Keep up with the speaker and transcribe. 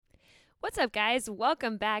What's up, guys?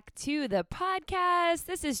 Welcome back to the podcast.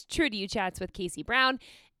 This is True to You Chats with Casey Brown.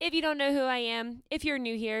 If you don't know who I am, if you're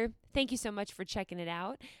new here, thank you so much for checking it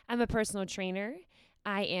out. I'm a personal trainer.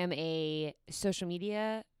 I am a social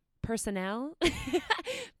media personnel.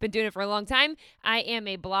 Been doing it for a long time. I am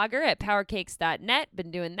a blogger at powercakes.net.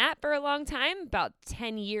 Been doing that for a long time, about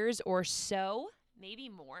 10 years or so, maybe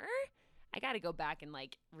more. I got to go back and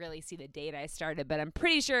really see the date I started, but I'm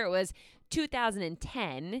pretty sure it was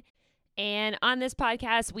 2010. And on this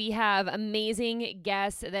podcast, we have amazing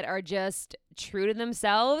guests that are just true to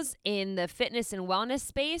themselves in the fitness and wellness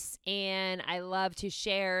space. And I love to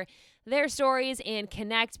share their stories and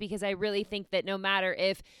connect because I really think that no matter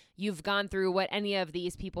if you've gone through what any of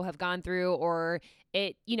these people have gone through or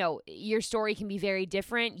your story can be very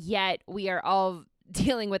different, yet we are all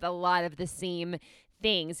dealing with a lot of the same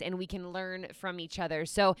things and we can learn from each other.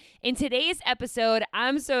 So in today's episode,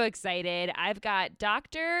 I'm so excited. I've got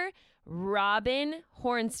Dr. Robin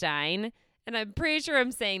Hornstein, and I'm pretty sure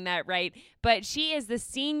I'm saying that right, but she is the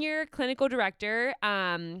Senior Clinical Director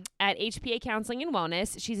at HPA Counseling and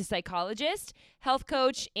Wellness. She's a psychologist, health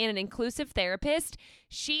coach, and an inclusive therapist.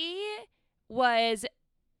 She was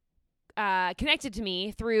connected to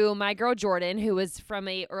me through my girl Jordan, who was from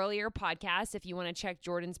a earlier podcast. If you want to check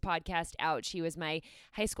Jordan's podcast out, she was my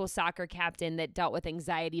high school soccer captain that dealt with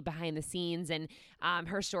anxiety behind the scenes, and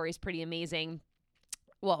her story is pretty amazing.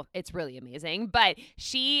 Well, it's really amazing, but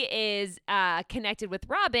she is connected with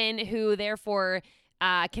Robin, who therefore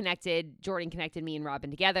Jordan connected me and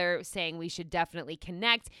Robin together, saying we should definitely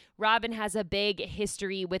connect. Robin has a big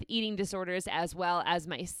history with eating disorders as well as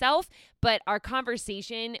myself, but our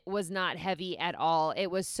conversation was not heavy at all.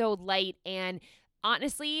 It was so light, and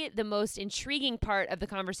honestly, the most intriguing part of the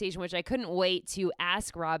conversation, which I couldn't wait to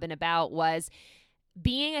ask Robin about, was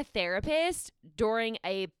being a therapist during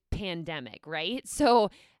a pandemic, right? So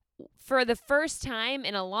for the first time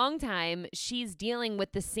in a long time, she's dealing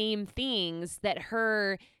with the same things that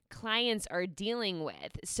her clients are dealing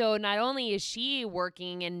with. So not only is she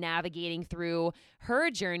working and navigating through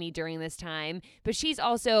her journey during this time, but she's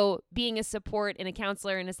also being a support and a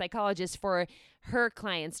counselor and a psychologist for her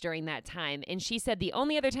clients during that time. And she said the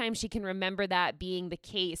only other time she can remember that being the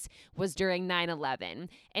case was during 9/11.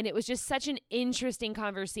 And it was just such an interesting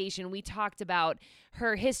conversation. We talked about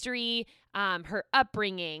her history, her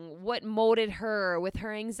upbringing, what molded her with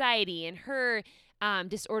her anxiety and her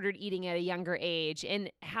disordered eating at a younger age,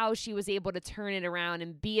 and how she was able to turn it around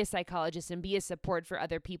and be a psychologist and be a support for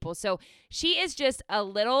other people. So she is just a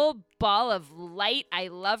little ball of light. I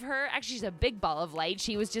love her. Actually, she's a big ball of light.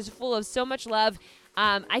 She was just full of so much love.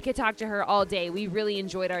 I could talk to her all day. We really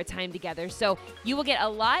enjoyed our time together. So you will get a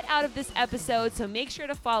lot out of this episode. So make sure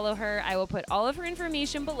to follow her. I will put all of her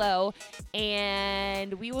information below,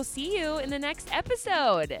 and we will see you in the next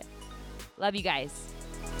episode. Love you guys.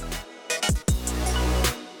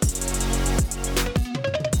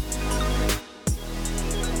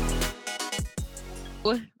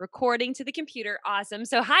 Recording to the computer. Awesome.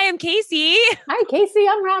 So hi, I'm Casey. Hi, Casey.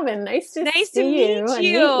 I'm Robin. Nice to meet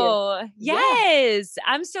you. Yes. Yeah.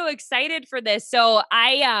 I'm so excited for this. So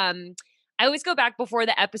I always go back before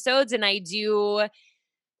the episodes and I do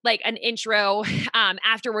like an intro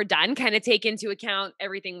after we're done, kind of take into account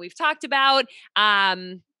everything we've talked about.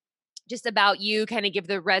 Just about you, kind of give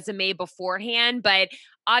the resume beforehand, but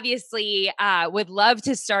obviously would love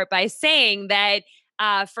to start by saying that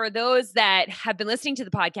for those that have been listening to the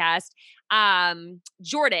podcast,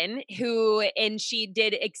 Jordan, she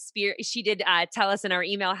did tell us in our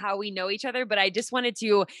email how we know each other, but I just wanted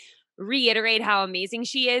to reiterate how amazing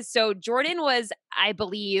she is. So Jordan was, I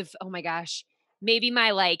believe, oh my gosh, maybe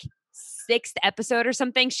my sixth episode or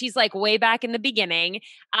something. She's way back in the beginning.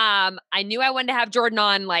 I knew I wanted to have Jordan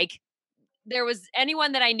on. There was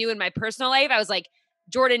anyone that I knew in my personal life, I was like,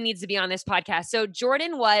 Jordan needs to be on this podcast. So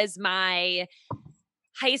Jordan was my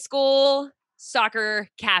high school soccer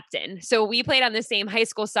captain. So we played on the same high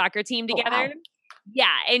school soccer team together. Oh, wow.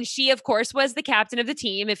 Yeah. And she, of course, was the captain of the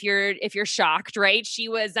team. If you're shocked, right? She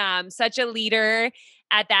was such a leader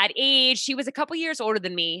at that age. She was a couple years older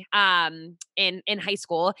than me in high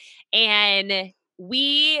school. And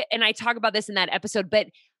I talk about this in that episode, but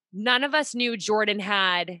none of us knew Jordan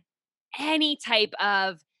had any type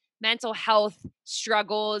of mental health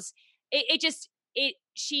struggles. You just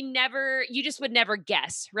would never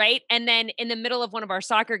guess, right? And then in the middle of one of our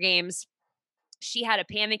soccer games, she had a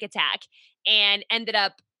panic attack and ended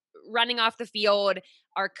up running off the field.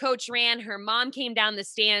 Our coach ran, her mom came down the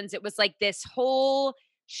stands. It was like this whole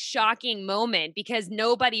shocking moment because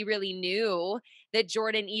nobody really knew that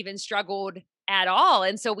Jordan even struggled at all.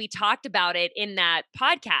 And so we talked about it in that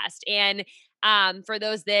podcast. And For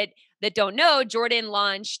those that don't know, Jordan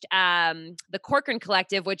launched the Corcoran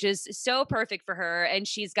Collective, which is so perfect for her. And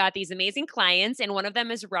she's got these amazing clients. And one of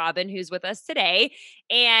them is Robin, who's with us today.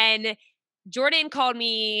 And Jordan called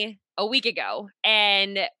me a week ago.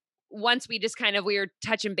 And once we just we were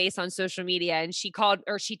touching base on social media, and she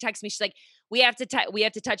texted me. She's like, we have to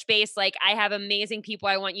touch base. Like, I have amazing people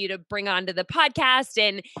I want you to bring onto the podcast.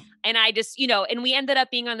 And I just, and we ended up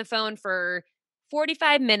being on the phone for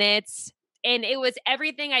 45 minutes. And it was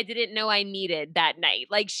everything I didn't know I needed that night.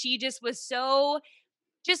 Like, she just was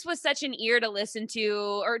such an ear to listen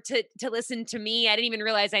to, or to listen to me. I didn't even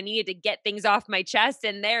realize I needed to get things off my chest.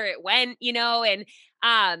 And there it went, and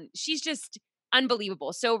she's just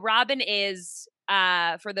unbelievable. So Robin is,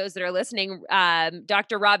 for those that are listening,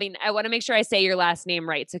 Dr. Robin, I want to make sure I say your last name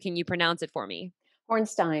right. So can you pronounce it for me?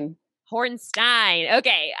 Hornstein. Hornstein.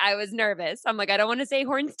 Okay. I was nervous. I'm like, I don't want to say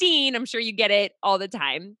Hornstein. I'm sure you get it all the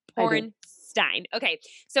time. Hornstein. Okay.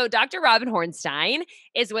 So Dr. Robin Hornstein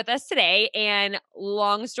is with us today. And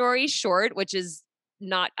long story short, which is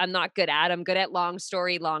I'm not good at, I'm good at long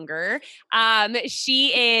story longer. She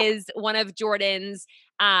is one of Jordan's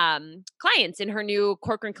clients in her new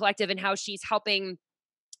Corcoran Collective, and how she's helping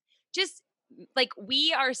just, like,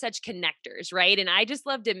 we are such connectors, right? And I just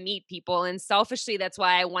love to meet people. And selfishly, that's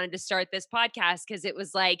why I wanted to start this podcast, because it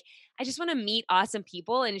was like, I just want to meet awesome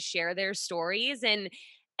people and share their stories. And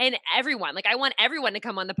everyone, like, I want everyone to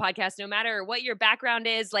come on the podcast, no matter what your background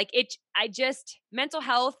is. Like, mental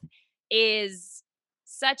health is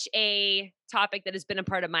such a topic that has been a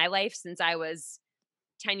part of my life since I was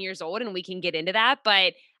 10 years old, and we can get into that.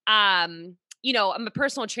 But, I'm a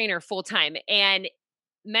personal trainer full time, and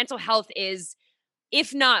mental health is,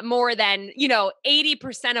 if not more than,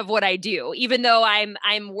 80% of what I do, even though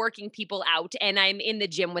I'm working people out and I'm in the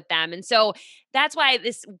gym with them. And so that's why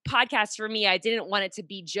this podcast, for me, I didn't want it to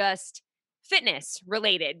be just fitness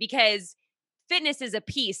related, because fitness is a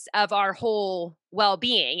piece of our whole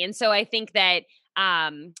well-being. And so I think that,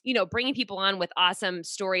 bringing people on with awesome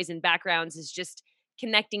stories and backgrounds is just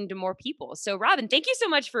connecting to more people. So Robin, thank you so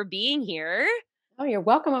much for being here. Oh, you're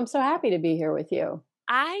welcome. I'm so happy to be here with you.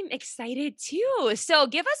 I'm excited too. So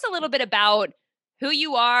give us a little bit about who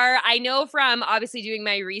you are. I know from obviously doing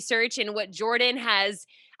my research and what Jordan has.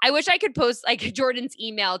 I wish I could post like Jordan's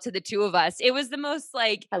email to the two of us. It was the most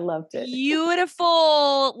I loved it.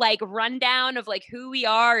 Beautiful rundown of who we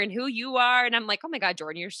are and who you are. And I'm like, oh my God,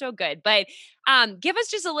 Jordan, you're so good. But give us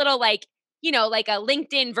just a little a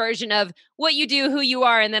LinkedIn version of what you do, who you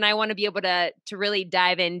are. And then I want to be able to really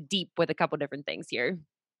dive in deep with a couple different things here.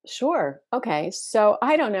 Sure. Okay. So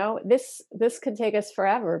I don't know. This could take us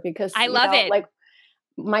forever, because I love it. Like,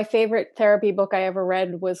 my favorite therapy book I ever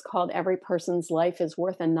read was called Every Person's Life is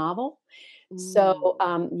Worth a Novel. So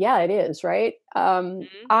yeah, it is, right?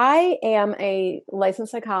 I am a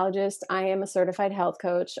licensed psychologist. I am a certified health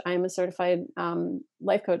coach. I am a certified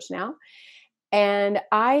life coach now. And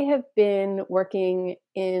I have been working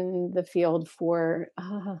in the field for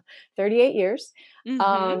 38 years.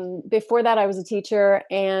 Before that, I was a teacher,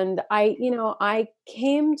 and I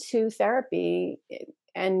came to therapy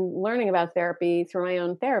and learning about therapy through my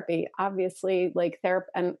own therapy. Obviously, like therapy,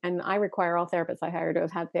 and I require all therapists I hire to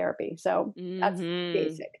have had therapy. So that's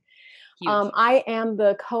basic. I am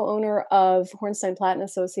the co-owner of Hornstein Platt and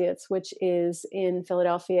Associates, which is in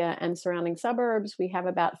Philadelphia and surrounding suburbs. We have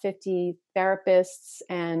about 50 therapists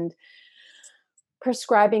and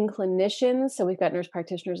prescribing clinicians. So we've got nurse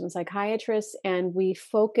practitioners and psychiatrists, and we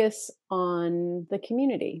focus on the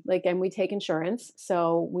community. And we take insurance.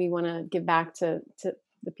 So we want to give back to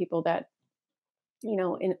the people that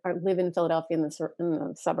live in Philadelphia in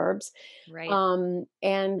the suburbs. Right.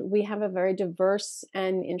 And we have a very diverse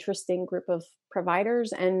and interesting group of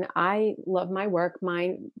providers, and I love my work.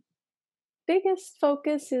 My biggest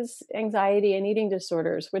focus is anxiety and eating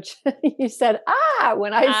disorders, which you said,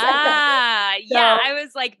 when I said that. So, yeah, I was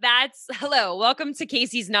like, hello, welcome to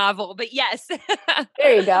Casey's novel. But yes.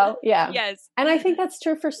 There you go. Yeah. Yes. And I think that's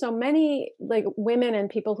true for so many women and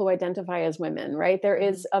people who identify as women, right? There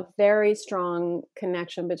is a very strong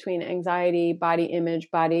connection between anxiety, body image,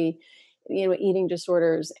 eating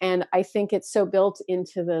disorders. And I think it's so built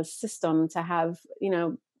into the system to have,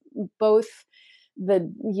 both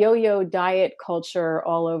the yo-yo diet culture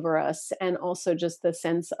all over us, and also just the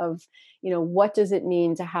sense of, what does it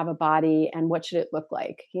mean to have a body and what should it look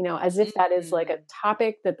like? As if that is like a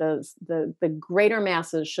topic that the greater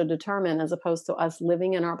masses should determine, as opposed to us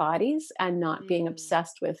living in our bodies and not being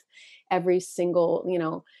obsessed with every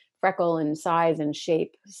single, freckle and size and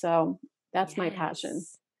shape. So that's my passion.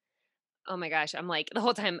 Oh my gosh. I'm like, the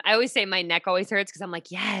whole time, I always say my neck always hurts, because I'm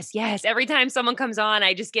like, yes. Every time someone comes on,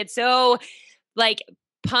 I just get so like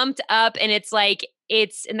pumped up, and it's like,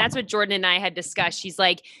 and that's what Jordan and I had discussed. She's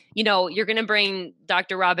like, you're going to bring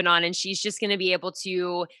Dr. Robin on, and she's just going to be able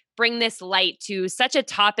to bring this light to such a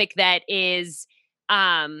topic that is,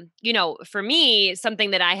 for me,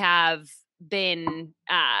 something that I have been,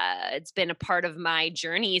 it's been a part of my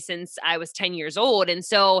journey since I was 10 years old. And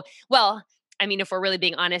so, well, I mean, if we're really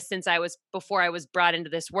being honest, before I was brought into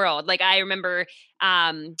this world, like I remember,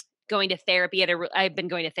 going to therapy I've been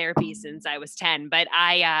going to therapy since I was 10, but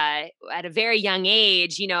I, at a very young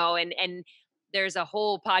age, and there's a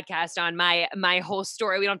whole podcast on my whole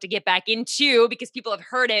story. We don't have to get back into because people have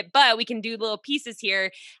heard it, but we can do little pieces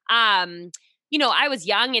here. I was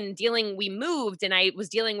young and we moved, and I was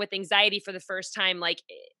dealing with anxiety for the first time, like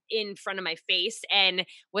in front of my face, and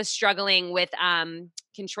was struggling with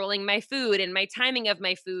controlling my food and my timing of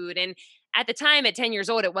my food. And at the time, at 10 years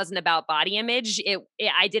old, it wasn't about body image.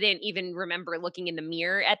 I didn't even remember looking in the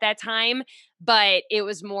mirror at that time, but it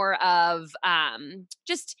was more of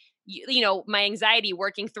just, my anxiety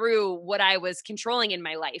working through what I was controlling in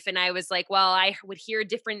my life. And I was like, well, I would hear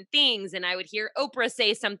different things, and I would hear Oprah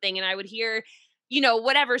say something, and I would hear,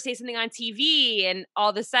 whatever, say something on TV. And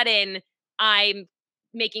all of a sudden I'm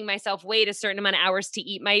making myself wait a certain amount of hours to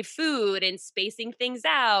eat my food and spacing things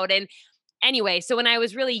out. And anyway, so when I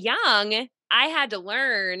was really young, I had to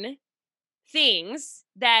learn things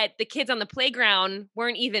that the kids on the playground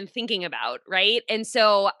weren't even thinking about, right? And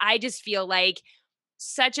so I just feel like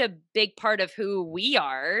such a big part of who we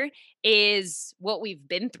are is what we've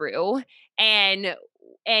been through. And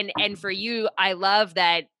for you, I love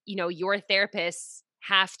that, your therapists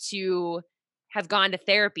have gone to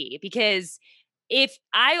therapy, because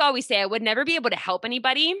I always say I would never be able to help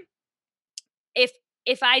anybody if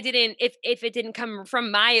if it didn't come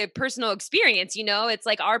from my personal experience. It's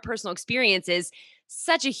like our personal experience is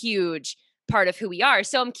such a huge part of who we are.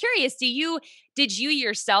 So I'm curious, did you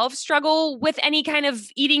yourself struggle with any kind of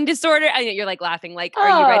eating disorder? I know you're like laughing, like, are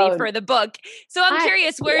you ready for the book? So I'm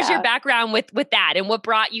curious, where's your background with that, and what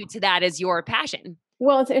brought you to that as your passion?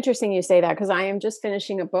 Well, it's interesting you say that, because I am just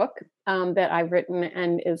finishing a book that I've written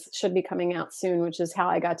and should be coming out soon, which is how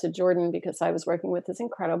I got to Jordan, because I was working with this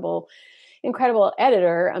incredible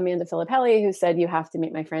editor, Amanda Filippelli, who said, you have to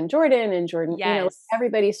meet my friend Jordan. And Jordan, Yes.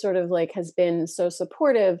 everybody sort of like has been so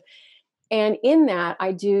supportive. And in that,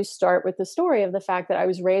 I do start with the story of the fact that I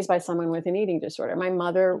was raised by someone with an eating disorder. My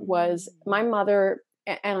mother,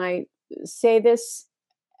 and I say this,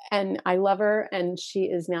 and I love her, and she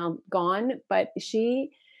is now gone, but she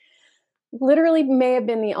literally may have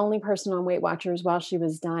been the only person on Weight Watchers while she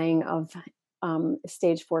was dying of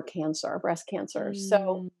stage 4 cancer, breast cancer.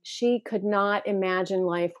 So she could not imagine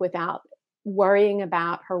life without worrying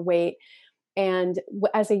about her weight. And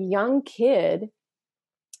as a young kid,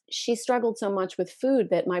 she struggled so much with food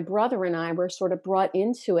that my brother and I were sort of brought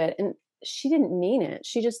into it. And she didn't mean it.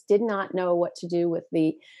 She just did not know what to do with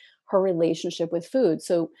her relationship with food.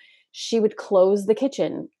 So she would close the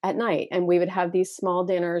kitchen at night, and we would have these small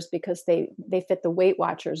dinners because they fit the Weight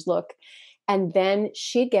Watchers look. And then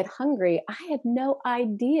she'd get hungry. I had no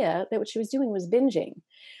idea that what she was doing was binging.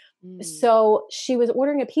 So she was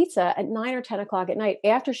ordering a pizza at 9 or 10 o'clock at night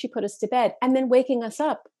after she put us to bed, and then waking us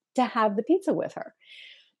up to have the pizza with her.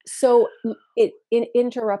 So it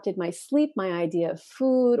interrupted my sleep, my idea of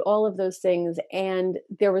food, all of those things. And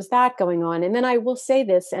there was that going on. And then I will say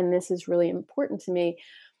this, and this is really important to me.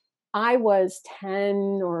 I was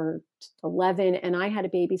 10 or 11, and I had a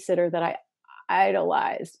babysitter that I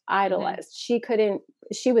idolized.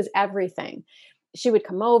 She was everything. She would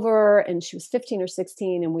come over, and she was 15 or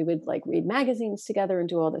 16, and we would like read magazines together and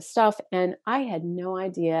do all this stuff. And I had no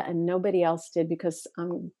idea, and nobody else did, because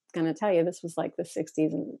I'm going to tell you, this was like the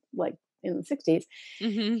 60s, and like in the 60s,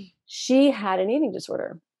 she had an eating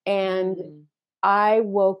disorder. And I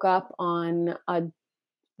woke up on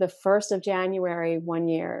the 1st of January one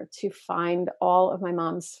year to find all of my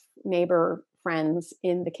mom's neighbor friends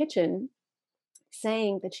in the kitchen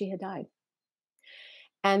saying that she had died.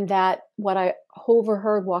 And that what I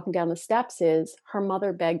overheard walking down the steps is her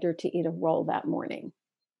mother begged her to eat a roll that morning.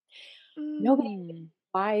 Nobody knew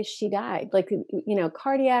why she died. Like,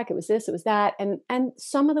 cardiac, it was this, it was that. And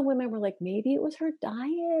some of the women were like, maybe it was her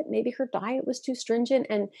diet. Maybe her diet was too stringent.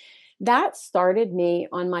 And that started me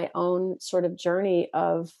on my own sort of journey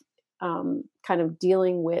of kind of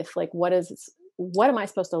dealing with like, what am I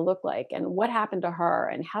supposed to look like? And what happened to her?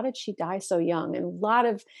 And how did she die so young? And a lot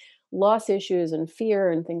of loss issues and fear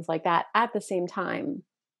and things like that at the same time,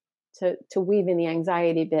 to weave in the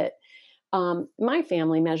anxiety bit. My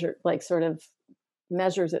family measures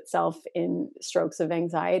itself in strokes of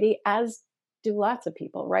anxiety, as do lots of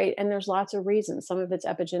people, right? And there's lots of reasons. Some of it's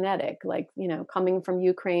epigenetic, like, coming from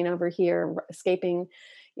Ukraine over here, escaping,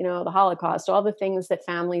 the Holocaust, all the things that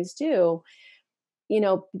families do,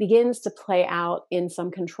 begins to play out in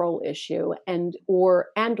some control issue and or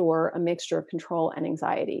a mixture of control and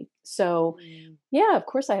anxiety. So, Mm. yeah, of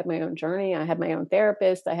course I had my own journey. I had my own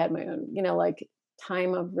therapist. I had my own, like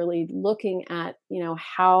time of really looking at,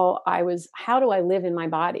 how do I live in my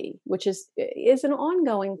body, which is an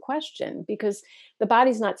ongoing question because the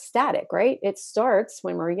body's not static, right? It starts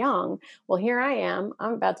when we're young. Well, here I am.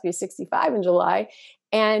 I'm about to be 65 in July,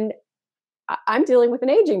 and I'm dealing with an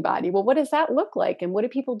aging body. Well, what does that look like? And what do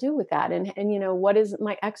people do with that? And what is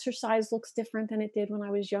my exercise looks different than it did when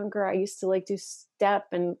I was younger. I used to like do step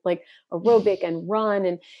and like aerobic and run.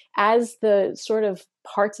 And as the sort of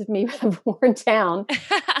parts of me have worn down,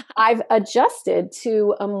 I've adjusted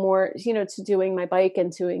to a more, to doing my bike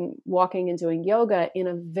and doing walking and doing yoga in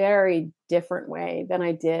a very different way than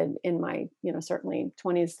I did in my, certainly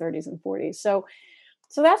 20s, 30s, and 40s. So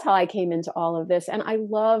that's how I came into all of this. And I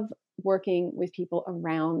love working with people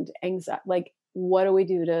around anxiety. Like, what do we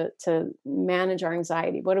do to manage our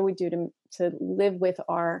anxiety? What do we do to live with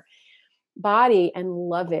our body and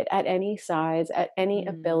love it at any size, at any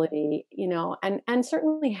ability, and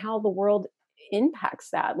certainly how the world impacts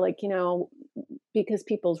that, like, because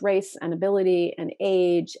people's race and ability and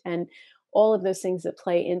age and all of those things that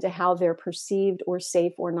play into how they're perceived or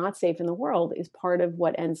safe or not safe in the world is part of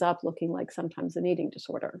what ends up looking like sometimes an eating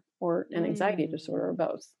disorder or an anxiety disorder or Mm.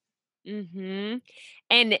 both. Mm-hmm.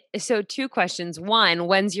 And so 2 questions. 1,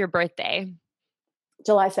 when's your birthday?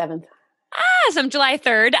 July 7th. Ah, so I'm July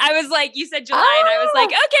 3rd. I was like, you said July, and I was like,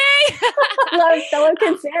 Ah, okay. love fellow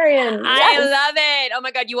Cancerian. I Yes. love it. Oh my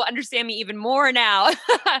God, you will understand me even more now.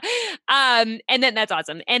 And then that's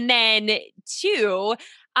awesome. And then 2,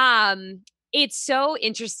 it's so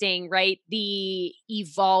interesting, right? The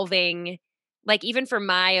evolving, like even for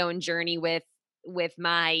my own journey with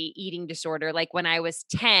my eating disorder, like when I was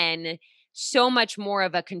 10, so much more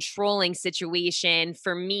of a controlling situation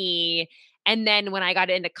for me. And then when I got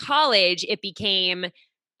into college, it became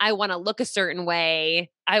I want to look a certain way.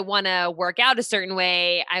 I want to work out a certain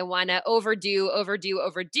way. I want to overdo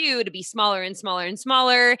to be smaller and smaller and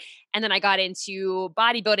smaller. And then I got into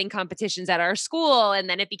bodybuilding competitions at our school. And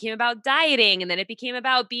then it became about dieting. And then it became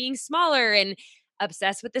about being smaller and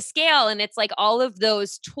obsessed with the scale. And it's like all of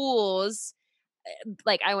those tools,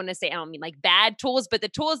 like I want to say, I don't mean like bad tools, but the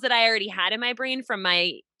tools that I already had in my brain from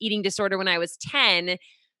my eating disorder when I was 10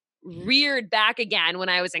 reared back again when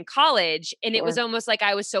I was in college. And it was Sure. almost like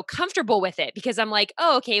I was so comfortable with it because I'm like,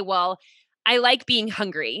 oh, okay, well, I like being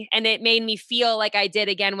hungry. And it made me feel like I did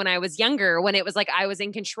again when I was younger, when it was like I was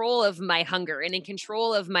in control of my hunger and in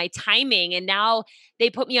control of my timing. And now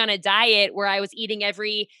they put me on a diet where I was eating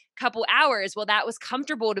every couple hours. Well, that was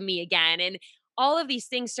comfortable to me again. And all of these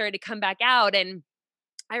things started to come back out. And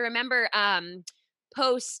I remember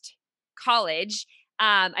post college,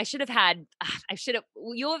 you'll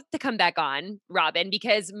have to come back on, Robin,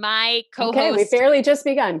 because my Okay, we've co-host, barely just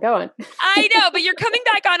begun. Go on. I know, but you're coming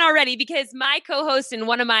back on already because my co-host and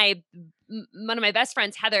one of my best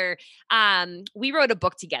friends, Heather, we wrote a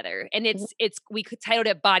book together and Mhm. we titled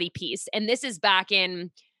it Body Peace. And this is back in,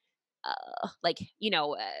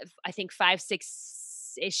 I think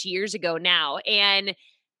 5-6 ish years ago now. And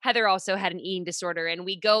Heather also had an eating disorder, and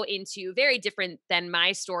we go into very different than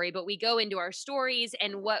my story, but we go into our stories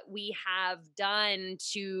and what we have done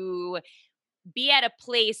to be at a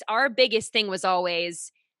place. Our biggest thing was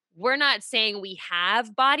always, we're not saying we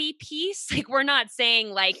have body peace. Like, we're not saying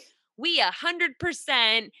like we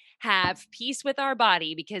 100% have peace with our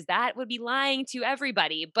body because that would be lying to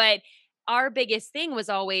everybody. But our biggest thing was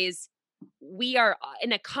always, we are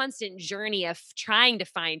in a constant journey of trying to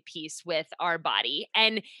find peace with our body.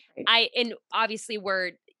 And Right. and obviously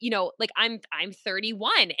we're, like I'm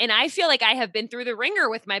 31 and I feel like I have been through the ringer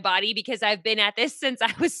with my body because I've been at this since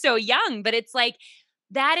I was so young, but it's like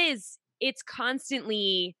it's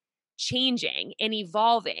constantly changing and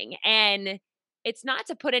evolving. And it's not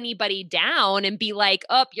to put anybody down and be like,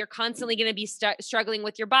 "Oh, you're constantly going to be struggling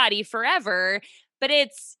with your body forever." But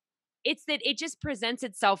it's that it just presents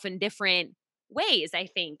itself in different ways, I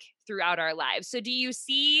think, throughout our lives. So do you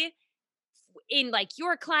see in like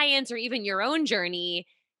your clients or even your own journey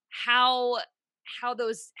how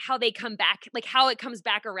how they come back, like how it comes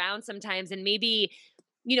back around sometimes? And maybe,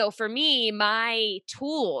 for me, my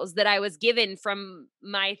tools that I was given from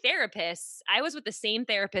my therapists, I was with the same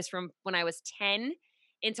therapist from when I was 10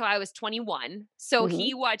 until I was 21. So Mhm.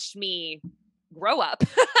 he watched me grow up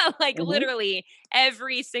like Mhm. literally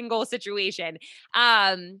every single situation.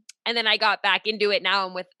 Um And then I got back into it. Now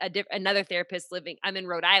I'm with another therapist I'm in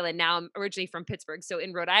Rhode Island now. I'm originally from Pittsburgh, so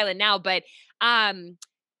in Rhode Island now. But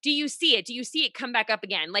do you see it? Do you see it come back up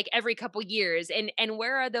again, like every couple years? And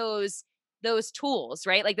where are those tools,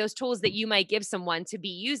 right? Like those tools that you might give someone to be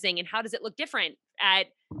using, and how does it look different at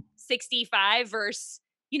 65 versus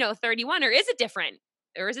 31, or is it different?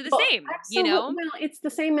 Or is it the Well, same? absolutely. Well, it's the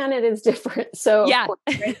same and it is different. So Yeah. of course,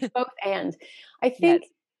 right? It's both and. I think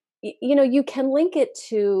Yes. you can link it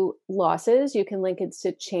to losses, you can link it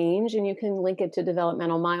to change, and you can link it to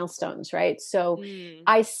developmental milestones, right? So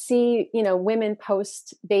I see, women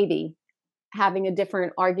post baby having a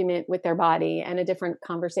different argument with their body and a different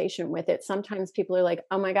conversation with it. Sometimes people are like,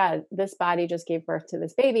 oh my God, this body just gave birth to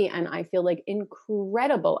this baby. And I feel like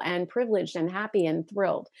incredible and privileged and happy and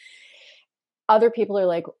thrilled. Other people are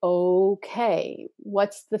like, okay,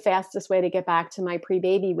 what's the fastest way to get back to my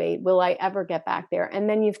pre-baby weight? Will I ever get back there? And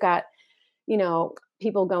then you've got,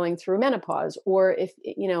 people going through menopause, or if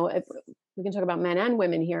we can talk about men and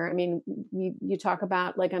women here. I mean, you talk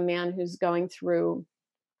about like a man who's going through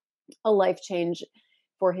a life change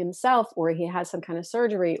for himself, or he has some kind of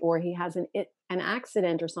surgery, or he has an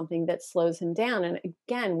accident or something that slows him down. And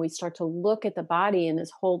again, we start to look at the body in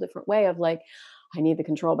this whole different way of like, I need the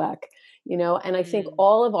control back, and I think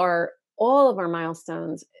all of our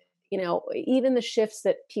milestones, even the shifts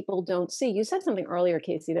that people don't see. You said something earlier,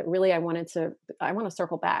 Casey, that really I want to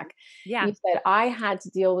circle back. Yeah. You said I had to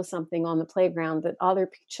deal with something on the playground that other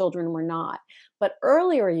children were not. But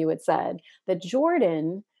earlier you had said that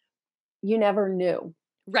Jordan, you never knew.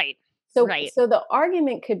 Right. So, right. So the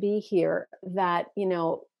argument could be here that,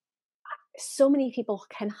 so many people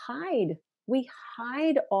can hide. We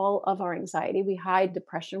hide all of our anxiety. We hide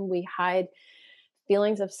depression. We hide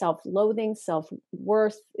feelings of self-loathing,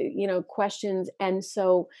 self-worth, questions. And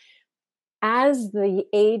so as the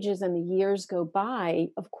ages and the years go by,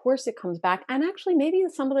 of course it comes back. And actually, maybe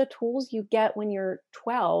some of the tools you get when you're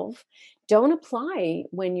 12 don't apply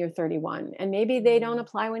when you're 31. And maybe they don't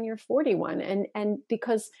apply when you're 41. And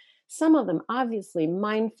because some of them, obviously,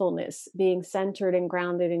 mindfulness, being centered and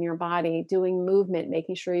grounded in your body, doing movement,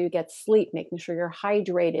 making sure you get sleep, making sure you're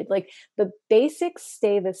hydrated, like the basics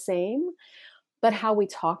stay the same. But how we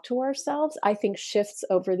talk to ourselves, I think, shifts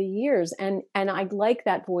over the years. And I'd like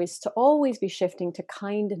that voice to always be shifting to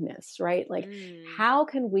kindness, right? Like, how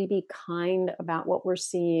can we be kind about what we're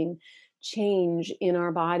seeing change in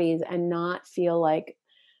our bodies and not feel like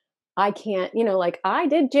I can't, like I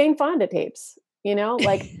did Jane Fonda tapes,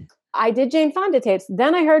 like I did Jane Fonda tapes.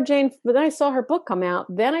 Then I saw her book come out.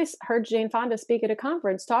 Then I heard Jane Fonda speak at a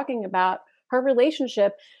conference talking about her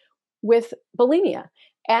relationship with bulimia.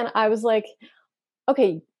 And I was like,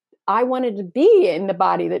 okay, I wanted to be in the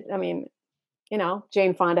body that,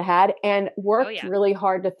 Jane Fonda had, and worked really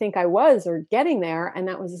hard to think I was, or getting there. And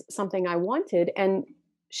that was something I wanted. And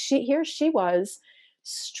she was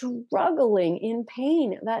struggling in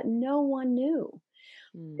pain that no one knew.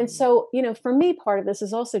 And so, for me, part of this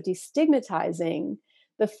is also destigmatizing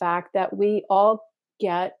the fact that we all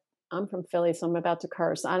get, I'm from Philly, so I'm about to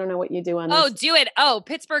curse. I don't know what you do on this. Oh, do it. Oh,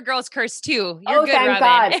 Pittsburgh girls curse too. You're good, thank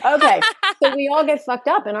Robin. God. Okay. So we all get fucked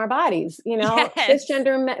up in our bodies, Yes.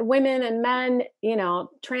 cisgender women and men,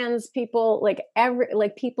 trans people,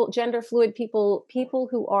 people, gender fluid people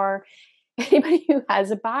who are, anybody who has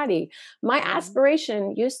a body. My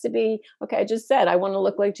aspiration used to be, okay, I just said, I want to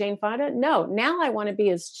look like Jane Fonda. No, now I want to be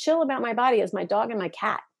as chill about my body as my dog and my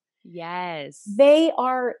cat. Yes. They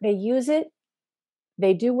use it.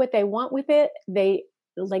 They do what they want with it.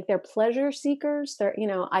 They're pleasure seekers.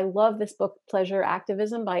 I love this book, Pleasure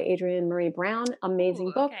Activism by Adrienne Maree Brown.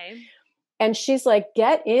 Amazing book. Okay. And she's like,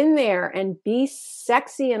 get in there and be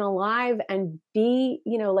sexy and alive and be,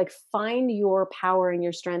 find your power and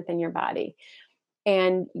your strength in your body.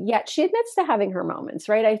 And yet she admits to having her moments,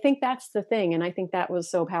 right? I think that's the thing. And I think that was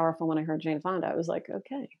so powerful when I heard Jane Fonda. I was like,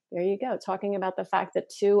 okay, there you go. Talking about the fact that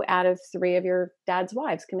 2 out of 3 of your dad's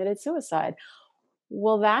wives committed suicide.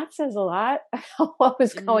 Well, that says a lot about what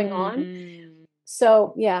was going on.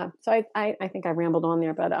 So yeah, so I think I rambled on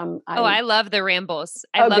there, but I love the rambles.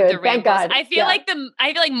 I love the rambles. Thank God. I feel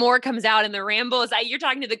like more comes out in the rambles. You're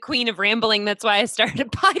talking to the queen of rambling. That's why I started a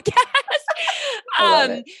podcast.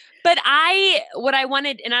 But what I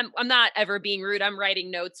wanted, and I'm not ever being rude. I'm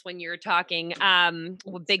writing notes when you're talking.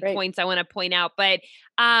 Big points I want to point out, but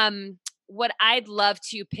what I'd love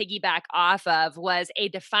to piggyback off of was a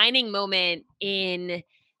defining moment in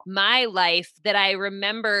my life that I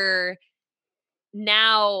remember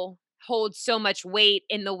now holds so much weight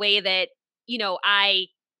in the way that, I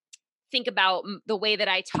think about the way that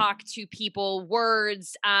I talk to people,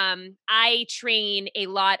 words. I train a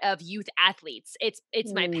lot of youth athletes. It's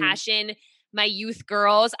my passion. My youth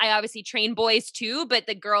girls. I obviously train boys too, but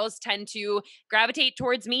the girls tend to gravitate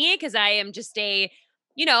towards me because I am just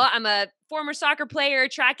I'm a former soccer player,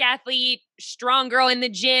 track athlete, strong girl in the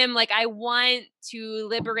gym. Like I want to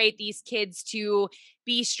liberate these kids to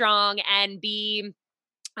be strong and be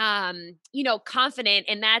confident.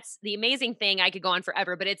 And that's the amazing thing. I could go on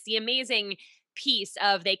forever, but it's the amazing piece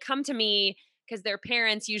of they come to me because their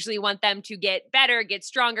parents usually want them to get better, get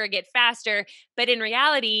stronger, get faster. But in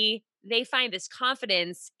reality, they find this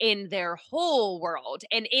confidence in their whole world.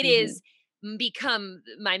 And it is become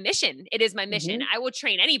my mission. It is my mission. I will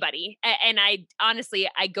train anybody. And I honestly,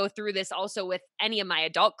 I go through this also with any of my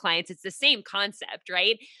adult clients. It's the same concept,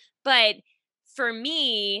 right? But for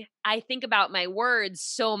me, I think about my words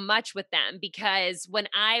so much with them because when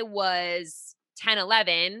I was 10,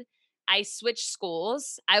 11, I switched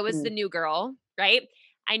schools. I was the new girl, right?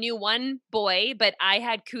 I knew one boy, but I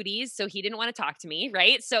had cooties, so he didn't want to talk to me,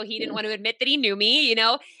 right? So he didn't want to admit that he knew me,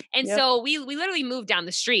 And so we literally moved down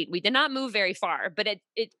the street. We did not move very far, but it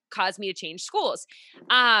caused me to change schools.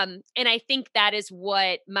 And I think that is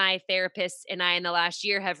what my therapist and I in the last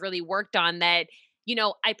year have really worked on that.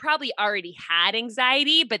 I probably already had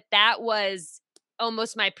anxiety, but that was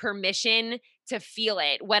almost my permission to feel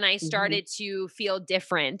it when I started to feel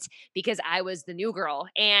different because I was the new girl.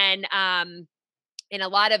 And a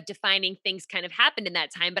lot of defining things kind of happened in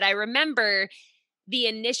that time. But I remember the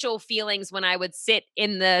initial feelings when I would sit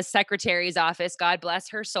in the secretary's office, God bless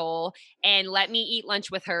her soul, and let me eat lunch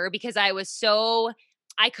with her because I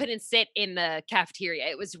couldn't sit in the cafeteria.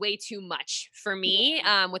 It was way too much for me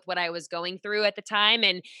with what I was going through at the time.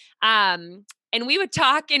 And we would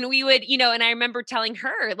talk and we would, and I remember telling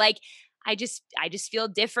her, like, I just feel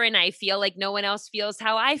different. I feel like no one else feels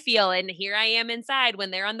how I feel. And here I am inside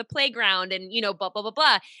when they're on the playground and, blah, blah, blah,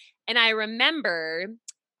 blah. And I remember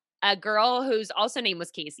a girl whose also name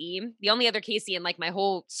was Casey, the only other Casey in like my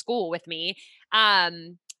whole school with me.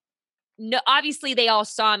 No, obviously they all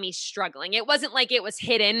saw me struggling. It wasn't like it was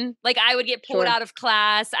hidden. Like I would get pulled out of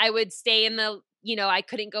class. I would stay in I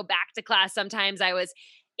couldn't go back to class. Sometimes I was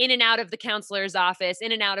in and out of the counselor's office, in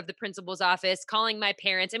and out of the principal's office, calling my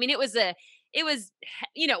parents. I mean, it wasn't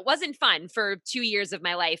fun for 2 years of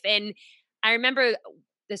my life. And I remember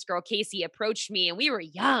this girl, Casey, approached me and we were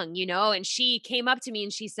young, and she came up to me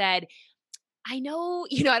and she said, I know,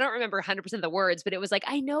 I don't remember 100% of the words, but it was like,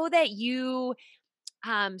 I know that you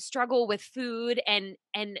struggle with food and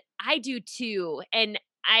I do too. And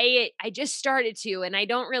I just started to, and I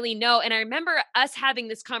don't really know. And I remember us having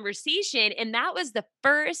this conversation, and that was the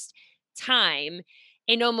first time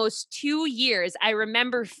in almost 2 years I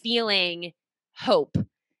remember feeling hope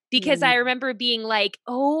because I remember being like,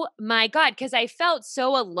 oh my God, because I felt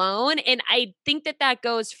so alone. And I think that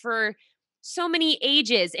goes for so many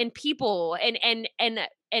ages and people and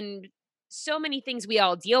so many things we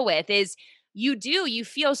all deal with is you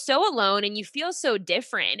feel so alone and you feel so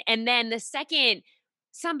different. And then the second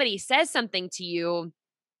somebody says something to you,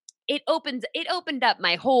 it opened up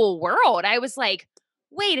my whole world. I was like,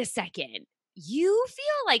 wait a second. You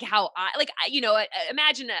feel like how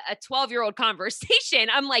imagine a 12-year-old conversation.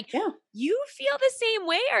 I'm like, you feel the same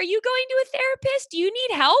way? Are you going to a therapist? Do you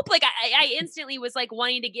need help? Like I instantly was like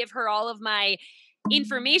wanting to give her all of my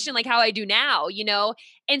information, like how I do now,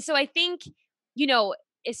 And so I think,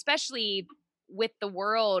 especially with the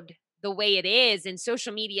world the way it is and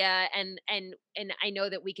social media and I know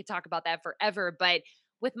that we could talk about that forever, but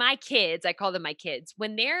with my kids, I call them my kids,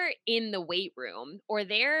 when they're in the weight room or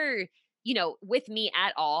they're, with me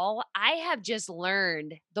at all, I have just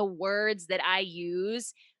learned the words that I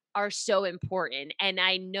use are so important. And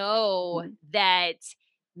I know that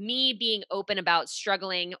me being open about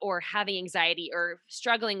struggling or having anxiety or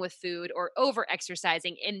struggling with food or over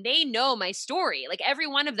exercising, and they know my story. Like every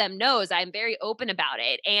one of them knows I'm very open about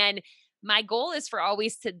it. And my goal is for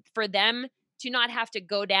them to not have to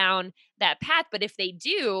go down that path. But if they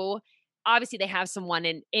do, obviously they have someone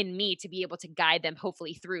in me to be able to guide them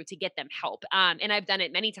hopefully through to get them help. And I've done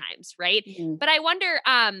it many times. Right. But I wonder,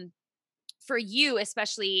 for you,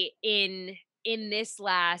 especially in this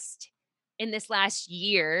last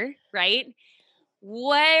year, right?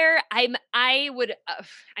 Where I am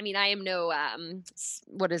no,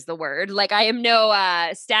 what is the word? Like I am no,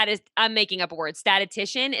 I'm making up a word.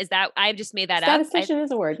 Statistician. Is that, I've just made that up. Statistician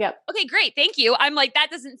is a word. Yep. Okay, great. Thank you. I'm like, that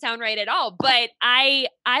doesn't sound right at all. But I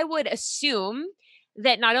would assume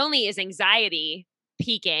that not only is anxiety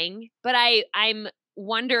peaking, but I'm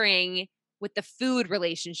wondering with the food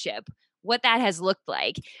relationship, what that has looked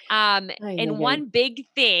like. And Megan. one big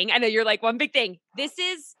thing, I know you're like, one big thing. This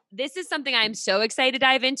is something I'm so excited to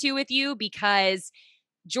dive into with you because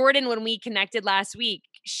Jordan, when we connected last week,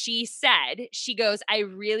 she goes, I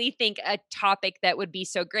really think a topic that would be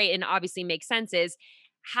so great and obviously makes sense is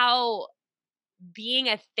how being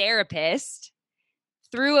a therapist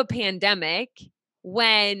through a pandemic,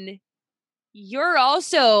 when you're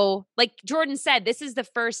also, like Jordan said, this is the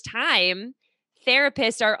first time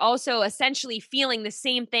therapists are also essentially feeling the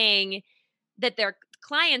same thing that their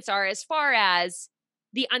clients are as far as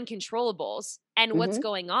the uncontrollables and what's Mm-hmm.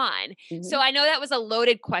 going on. Mm-hmm. So I know that was a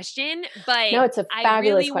loaded question, but No, it's a I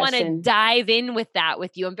fabulous really want to question. dive in with that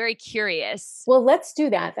with you. I'm very curious. Well, let's do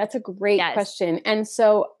that. That's a great Yes. question. And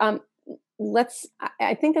so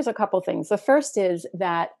I think there's a couple things. The first is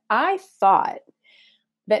that I thought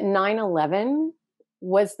that 9/11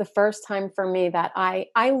 was the first time for me that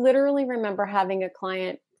I literally remember having a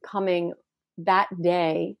client coming that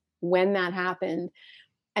day when that happened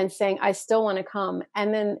and saying, I still want to come.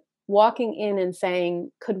 And then walking in and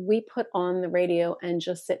saying, could we put on the radio and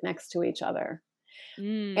just sit next to each other?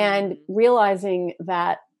 And realizing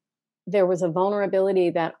that there was a vulnerability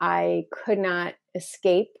that I could not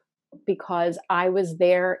escape because I was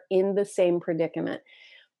there in the same predicament.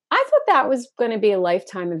 I thought that was going to be a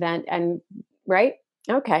lifetime event. And right?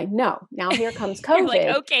 Okay, no. Now here comes COVID. You're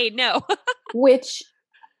like, okay, no. Which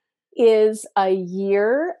is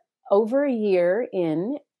over a year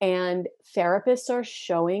in, and therapists are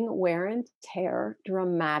showing wear and tear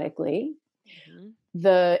dramatically. Mm-hmm.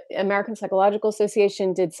 The American Psychological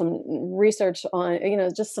Association did some research on,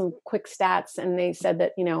 just some quick stats, and they said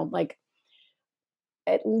that, like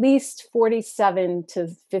at least 47 to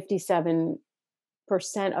 57%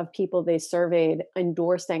 of people they surveyed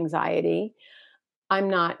endorsed anxiety. I'm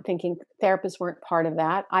not thinking therapists weren't part of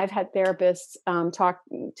that. I've had therapists talk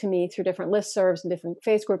to me through different listservs and different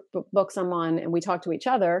Facebook books I'm on, and we talk to each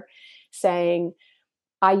other saying,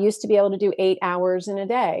 I used to be able to do 8 hours in a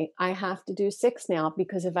day. I have to do 6 now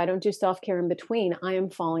because if I don't do self-care in between, I am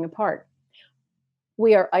falling apart.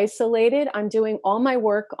 We are isolated. I'm doing all my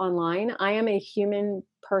work online. I am a human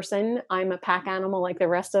person. I'm a pack animal like the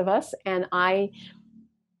rest of us. And I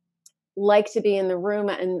like to be in the room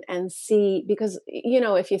and see, because,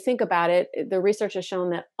 if you think about it, the research has shown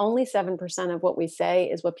that only 7% of what we say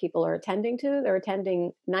is what people are attending to. They're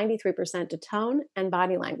attending 93% to tone and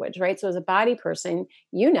body language, right? So as a body person,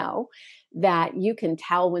 that you can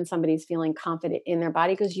tell when somebody's feeling confident in their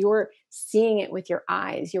body because you're seeing it with your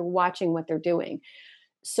eyes. You're watching what they're doing.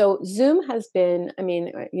 So Zoom has been,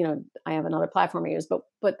 I have another platform I use,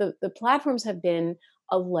 but the platforms have been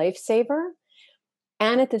a lifesaver.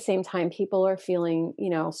 And at the same time, people are feeling,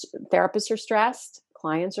 therapists are stressed,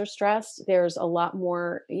 clients are stressed. There's a lot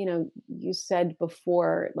more, you said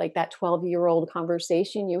before, like that 12-year-old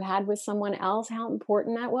conversation you had with someone else, how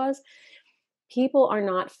important that was. People are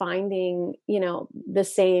not finding, the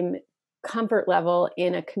same comfort level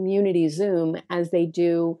in a community Zoom as they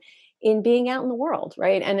do in being out in the world,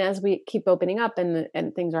 right? And as we keep opening up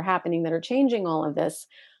and things are happening that are changing all of this,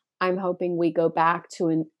 I'm hoping we go back to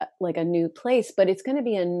a new place, but it's going to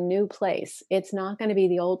be a new place. It's not going to be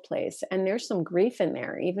the old place. And there's some grief in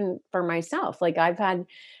there, even for myself. Like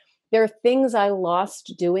there are things I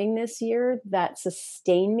lost doing this year that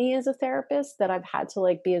sustain me as a therapist that I've had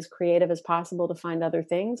to be as creative as possible to find other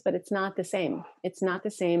things, but it's not the same. It's not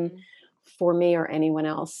the same for me or anyone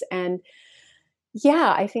else. And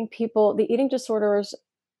yeah, I think the eating disorders,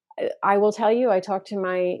 I will tell you, I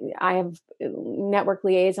have network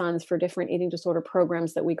liaisons for different eating disorder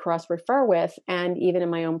programs that we cross refer with. And even in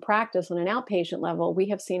my own practice on an outpatient level, we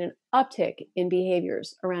have seen an uptick in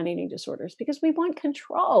behaviors around eating disorders because we want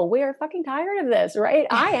control. We are fucking tired of this, right?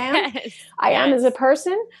 I am. Yes. I am as a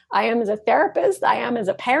person. I am as a therapist. I am as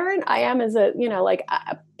a parent. I am as a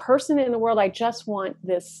person in the world. I just want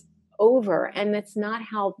this over. And that's not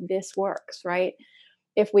how this works, right?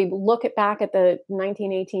 If we look back at the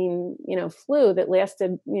 1918, flu that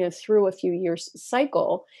lasted, through a few years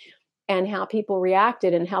cycle, and how people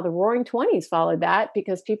reacted and how the Roaring Twenties followed that,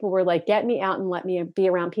 because people were like, get me out and let me be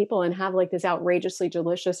around people and have this outrageously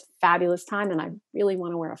delicious, fabulous time. And I really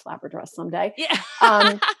want to wear a flapper dress someday. Yeah.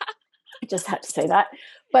 I just had to say that.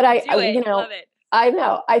 But Love it. I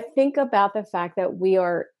know. I think about the fact that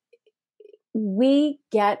we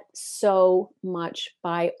get so much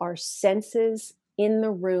by our senses in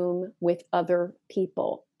the room with other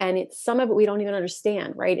people. And it's some of it we don't even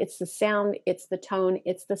understand, right? It's the sound, it's the tone,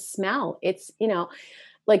 it's the smell. It's,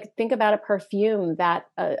 think about a perfume that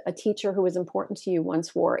a teacher who was important to you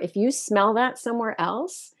once wore. If you smell that somewhere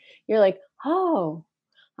else, you're like, oh,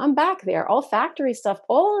 I'm back there. Olfactory stuff,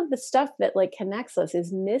 all of the stuff that like connects us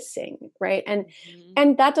is missing, right? Mhm.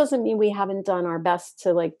 And that doesn't mean we haven't done our best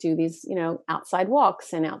to like do these, outside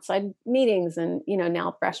walks and outside meetings. And,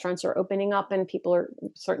 now restaurants are opening up and people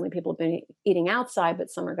have been eating outside, but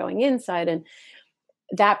some are going inside. And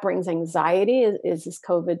that brings anxiety. Is this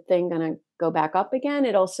COVID thing going to go back up again?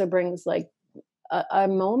 It also brings like a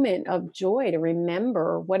moment of joy to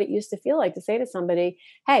remember what it used to feel like to say to somebody,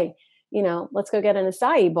 hey, let's go get an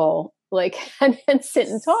acai bowl, like, and sit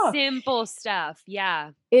and talk. Simple stuff. Yeah.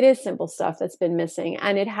 It is simple stuff that's been missing,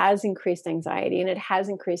 and it has increased anxiety, and it has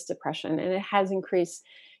increased depression, and it has increased,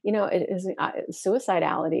 it is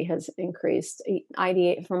suicidality has increased,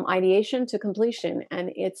 from ideation to completion,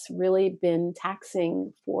 and it's really been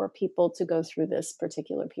taxing for people to go through this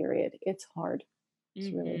particular period. It's hard.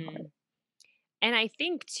 It's really hard. And I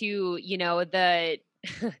think too, the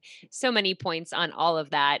so many points on all of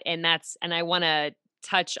that. And I want to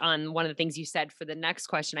touch on one of the things you said for the next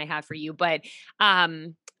question I have for you. But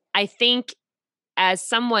I think as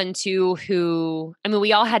someone too who, I mean,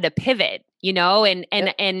 we all had to pivot, Yep.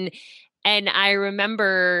 and I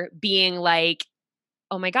remember being like,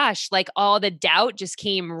 oh my gosh, like all the doubt just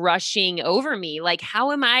came rushing over me. Like,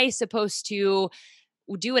 how am I supposed to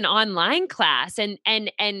do an online class? And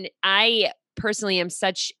I personally am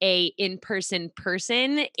such a in-person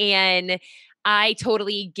person, and I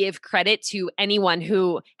totally give credit to anyone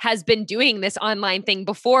who has been doing this online thing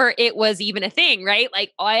before it was even a thing, right?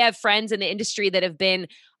 Like I have friends in the industry that have been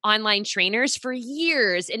online trainers for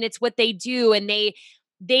years, and it's what they do, and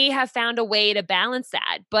they have found a way to balance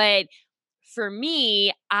that. But for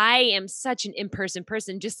me, I am such an in-person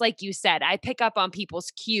person. Just like you said, I pick up on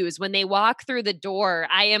people's cues. When they walk through the door,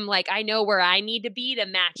 I am like, I know where I need to be to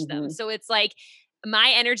match them. Mhm. So it's like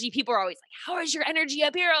my energy, people are always like, how is your energy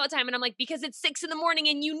up here all the time? And I'm like, because it's 6 a.m.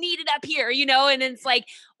 and you need it up here, and it's like,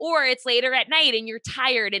 or it's later at night and you're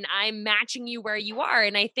tired and I'm matching you where you are.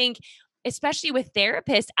 And I think, especially with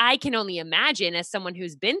therapists, I can only imagine as someone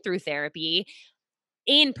who's been through therapy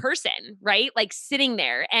in person, right? Like sitting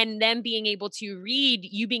there and them being able to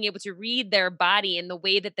read their body and the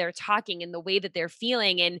way that they're talking and the way that they're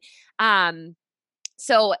feeling. And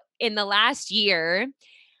so in the last year,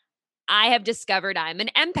 I have discovered I'm an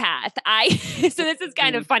empath. So this is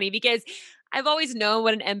kind Mhm. of funny because I've always known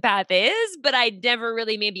what an empath is, but I never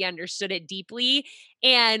really maybe understood it deeply.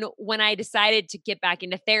 And when I decided to get back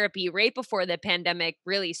into therapy right before the pandemic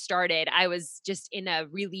really started, I was just in a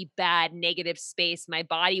really bad negative space. My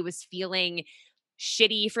body was feeling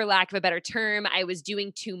shitty, for lack of a better term. I was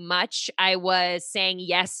doing too much. I was saying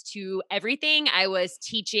yes to everything. I was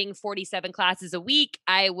teaching 47 classes a week.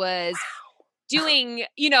 I was doing,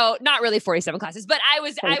 not really 47 classes, but I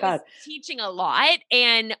was Thank God. teaching a lot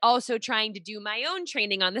and also trying to do my own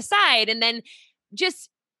training on the side, and then just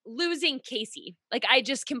losing Casey. Like I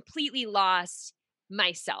just completely lost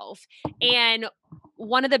myself. And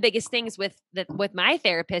one of the biggest things with my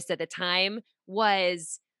therapist at the time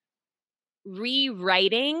was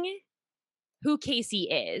rewriting who Casey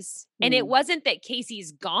is. And it Mm. wasn't that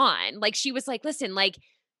Casey's gone. Like she was like, listen, like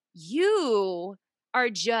you are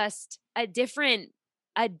just a different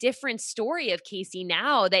story of Casey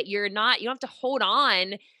now, that you don't have to hold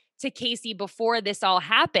on to Casey before this all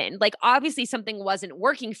happened. Like obviously something wasn't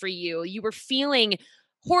working for you. You were feeling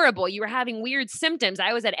horrible. You were having weird symptoms.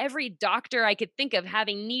 I was at every doctor I could think of,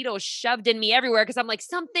 having needles shoved in me everywhere because I'm like,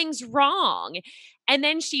 something's wrong. And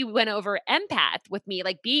then she went over empath with me,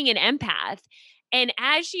 like being an empath. And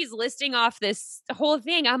as she's listing off this whole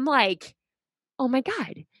thing, I'm like, oh my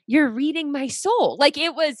God, you're reading my soul. Like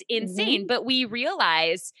it was insane. Mhm. But we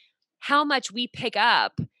realize how much we pick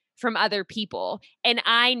up from other people. And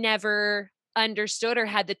I never understood or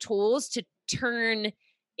had the tools to turn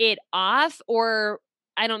it off. Or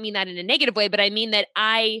I don't mean that in a negative way, but I mean that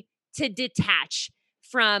to detach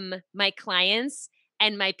from my clients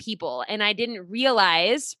and my people. And I didn't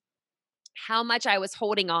realize how much I was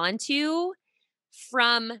holding on to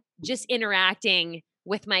from just interacting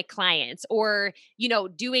with my clients, or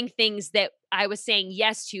doing things that I was saying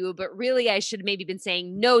yes to but really I should have maybe been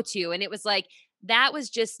saying no to. And it was like that was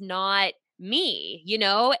just not me.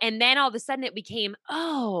 And then all of a sudden it became,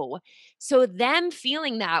 oh, so them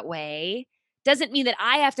feeling that way doesn't mean that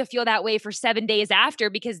I have to feel that way for 7 days after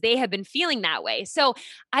because they have been feeling that way. So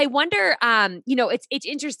I wonder, it's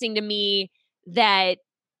interesting to me that,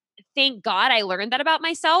 thank God I learned that about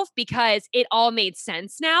myself because it all made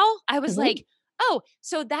sense now. I was Mhm. like, oh,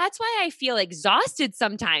 so that's why I feel exhausted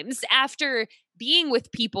sometimes after being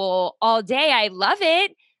with people all day. I love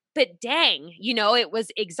it, but dang, it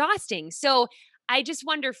was exhausting. So I just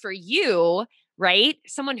wonder for you, right?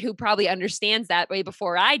 Someone who probably understands that way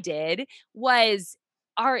before I did was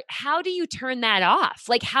how do you turn that off?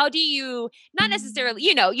 Like, how do you not necessarily,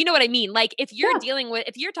 you know what I mean? Like if you're Yeah.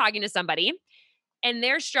 if you're talking to somebody and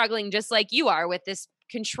they're struggling just like you are with this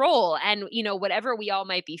control and, whatever we all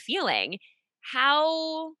might be feeling,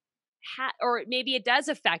 or maybe it does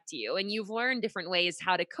affect you and you've learned different ways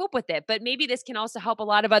how to cope with it. But maybe this can also help a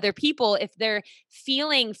lot of other people if they're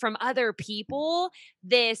feeling from other people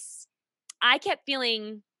this. I kept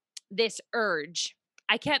feeling this urge.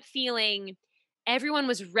 I kept feeling everyone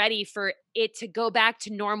was ready for it to go back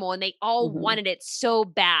to normal and they all Mhm. wanted it so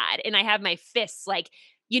bad. And I have my fists like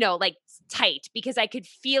tight because I could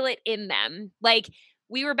feel it in them. Like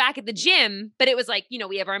we were back at the gym, but it was like,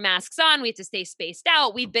 we have our masks on, we have to stay spaced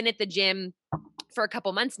out. We've been at the gym for a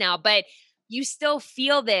couple months now, but you still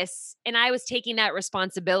feel this. And I was taking that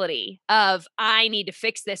responsibility of I need to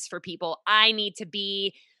fix this for people. I need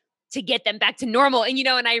to get them back to normal.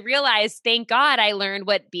 And I realized, thank God I learned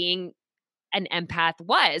what being an empath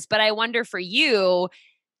was. But I wonder for you,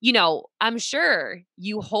 I'm sure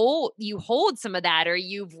you hold some of that or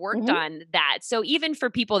you've worked Mhm. on that. So even for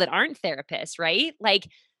people that aren't therapists, right? Like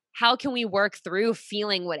how can we work through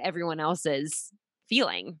feeling what everyone else is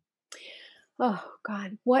feeling? Oh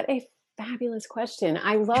God, what a fabulous question.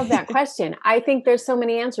 I love that question. I think there's so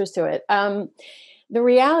many answers to it. The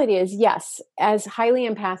reality is, yes, as highly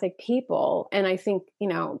empathic people, and I think,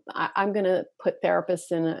 I'm going to put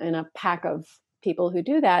therapists in a pack of people who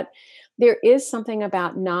do that. There is something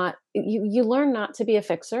about you learn not to be a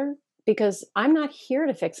fixer because I'm not here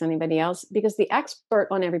to fix anybody else because the expert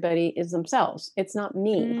on everybody is themselves. It's not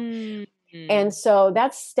me. Mm. And so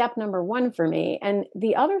that's step number one for me. And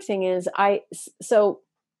the other thing is, so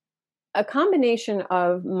a combination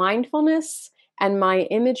of mindfulness and my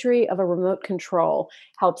imagery of a remote control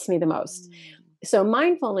helps me the most. So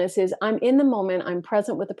mindfulness is I'm in the moment, I'm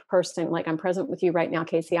present with the person, like I'm present with you right now,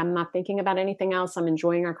 Casey. I'm not thinking about anything else. I'm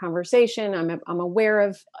enjoying our conversation. I'm aware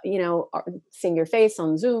of, seeing your face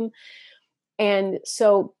on Zoom. And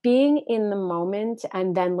so being in the moment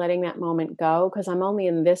and then letting that moment go, because I'm only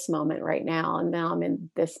in this moment right now. And now I'm in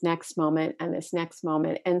this next moment and this next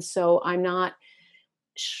moment. And so I'm not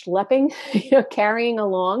schlepping, carrying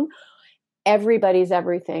along everybody's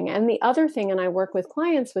everything. And the other thing, and I work with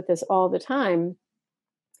clients with this all the time,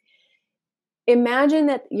 imagine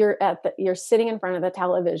that you're sitting in front of the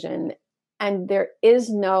television and there is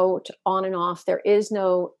no on and off, there is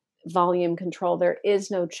no volume control, there is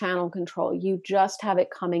no channel control. You just have it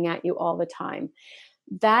coming at you all the time.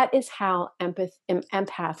 That is how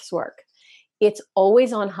empaths work. It's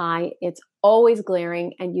always on high, it's always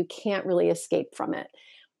glaring, and you can't really escape from it.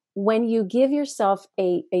 When you give yourself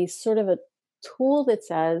a sort of a tool that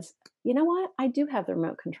says, you know what, I do have the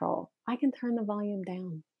remote control, I can turn the volume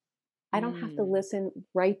down. I don't have to Mm. listen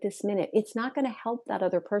right this minute. It's not going to help that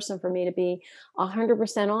other person for me to be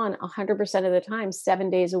 100% on 100% of the time, 7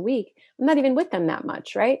 days a week. I'm not even with them that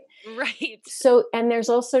much, right? Right. So, and there's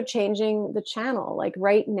also changing the channel. Like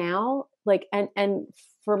right now, like, and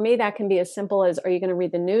for me, that can be as simple as, are you going to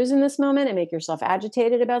read the news in this moment and make yourself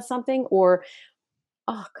agitated about something? Or,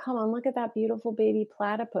 oh, come on, look at that beautiful baby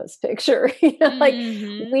platypus picture. Like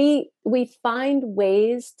Mhm. we find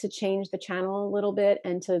ways to change the channel a little bit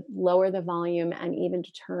and to lower the volume and even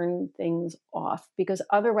to turn things off, because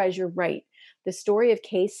otherwise you're right. The story of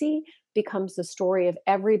Casey becomes the story of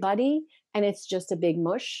everybody and it's just a big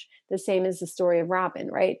mush, the same as the story of Robin,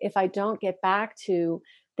 right? If I don't get back to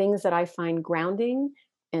things that I find grounding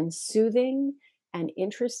and soothing and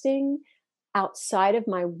interesting outside of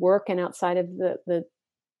my work and outside of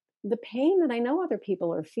the pain that I know other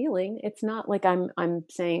people are feeling. It's not like I'm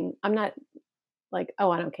saying, I'm not like,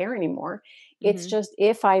 oh, I don't care anymore. It's Mhm. just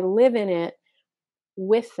if I live in it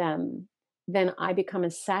with them, then I become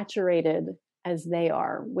as saturated as they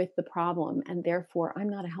are with the problem, and therefore I'm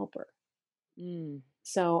not a helper. Mm.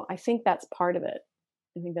 So I think that's part of it.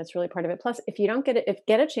 I think that's really part of it. Plus, if you don't get it, if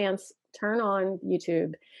get a chance, turn on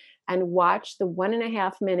YouTube and watch the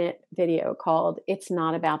 1.5 minute video called "It's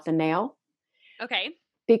Not About the Nail," Okay.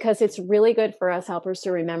 because it's really good for us helpers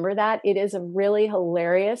to remember that. It is a really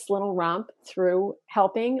hilarious little romp through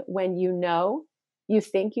helping when you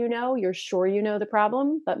think you're sure you know the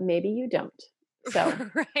problem, but maybe you don't. So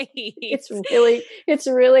Right. it's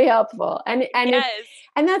really helpful. Yes.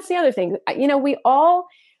 And that's the other thing. We all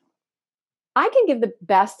I can give the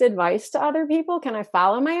best advice to other people. Can I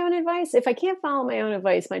follow my own advice? If I can't follow my own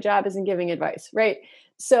advice, my job isn't giving advice, right?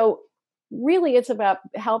 So, really, it's about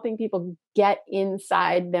helping people get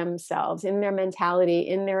inside themselves, in their mentality,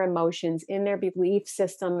 in their emotions, in their belief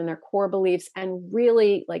system, in their core beliefs, and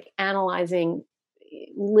really like analyzing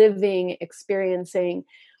living, experiencing,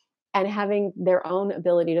 and having their own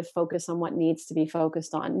ability to focus on what needs to be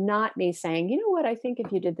focused on. Not me saying, you know what, I think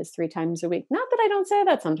if you did this 3 times a week, not that I don't say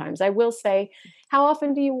that sometimes. I will say, how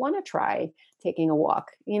often do you want to try taking a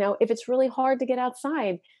walk? If it's really hard to get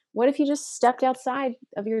outside, what if you just stepped outside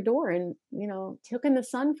of your door and, took in the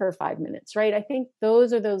sun for 5 minutes, right? I think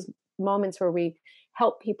those are those moments where we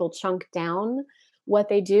help people chunk down what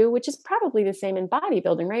they do, which is probably the same in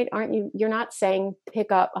bodybuilding, right? You're not saying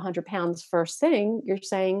pick up 100 pounds first thing. You're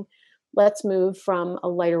saying, let's move from a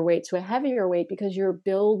lighter weight to a heavier weight because you're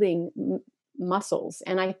building muscles.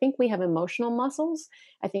 And I think we have emotional muscles.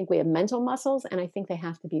 I think we have mental muscles, and I think they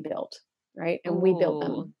have to be built, right? And we build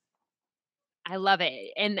them. I love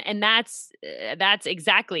it. And that's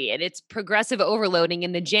exactly it. It's progressive overloading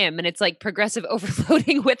in the gym, and it's like progressive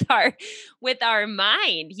overloading with our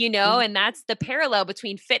mind, and that's the parallel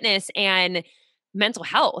between fitness and mental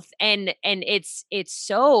health. And it's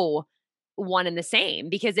so one and the same,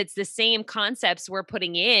 because it's the same concepts we're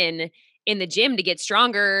putting in the gym to get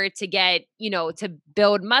stronger, to get, to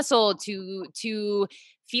build muscle, to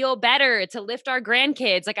feel better, to lift our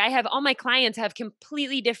grandkids. Like, I have all my clients have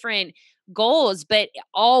completely different goals, but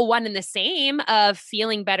all one and the same, of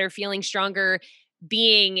feeling better, feeling stronger,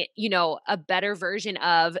 being, a better version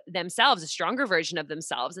of themselves, a stronger version of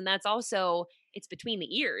themselves. And that's also, it's between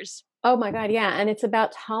the ears. Oh my God. Yeah. And it's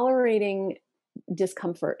about tolerating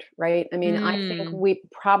discomfort, right? I mean, I think we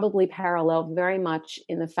probably parallel very much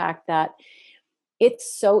in the fact that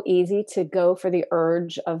it's so easy to go for the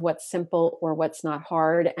urge of what's simple or what's not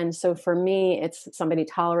hard. And so for me, it's somebody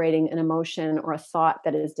tolerating an emotion or a thought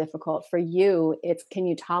that is difficult. For you, it's, can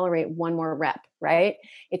you tolerate one more rep, right?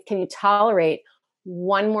 Can you tolerate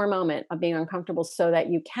one more moment of being uncomfortable so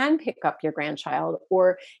that you can pick up your grandchild,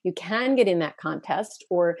 or you can get in that contest,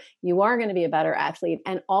 or you are going to be a better athlete.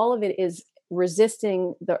 And all of it is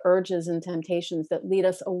resisting the urges and temptations that lead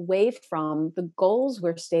us away from the goals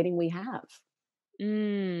we're stating we have.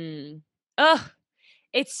 Oh,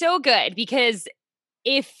 it's so good, because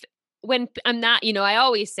when I'm not, I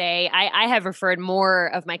always say I have referred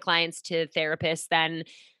more of my clients to therapists than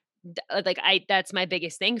that's my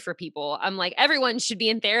biggest thing for people. I'm like, everyone should be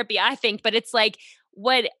in therapy, I think, but it's like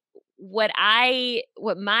what my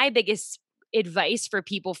biggest advice for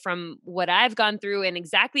people from what I've gone through, and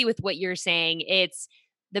exactly with what you're saying, it's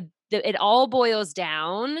it all boils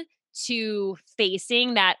down to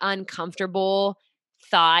facing that uncomfortable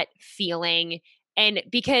thought, feeling. And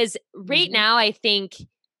because right now, I think,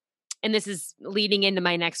 and this is leading into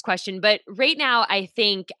my next question, but right now I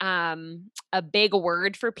think a big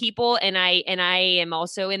word for people, and I am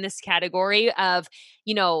also in this category of,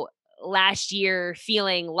 last year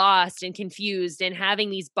feeling lost and confused and having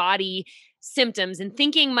these body symptoms and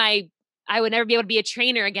thinking I would never be able to be a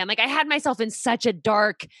trainer again. Like, I had myself in such a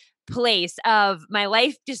dark place of my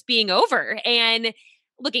life just being over. And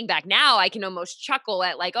looking back now, I can almost chuckle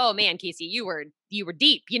at like, oh man, Casey, you were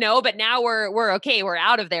deep, but now we're okay. We're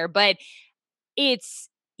out of there. But it's,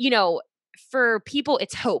 for people,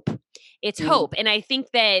 it's hope. It's hope. And I think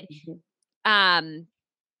that,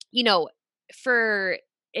 for,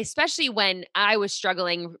 especially when I was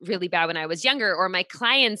struggling really bad when I was younger, or my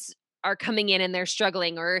clients are coming in and they're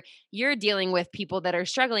struggling, or you're dealing with people that are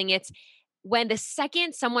struggling, it's when the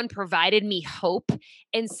second someone provided me hope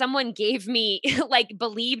and someone gave me like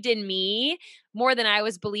believed in me more than I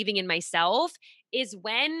was believing in myself, is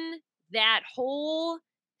when that whole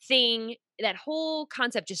thing, that whole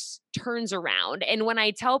concept just turns around. And when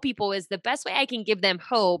I tell people, is the best way I can give them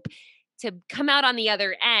hope to come out on the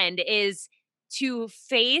other end is to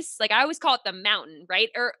face, like, I always call it the mountain, right?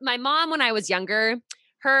 Or my mom, when I was younger,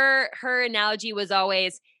 her analogy was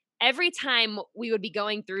always, every time we would be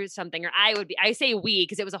going through something, or I say we,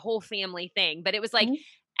 because it was a whole family thing, but it was like,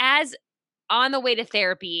 as on the way to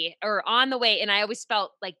therapy or on the way, and I always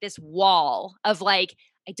felt like this wall of like,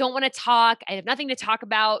 I don't want to talk. I have nothing to talk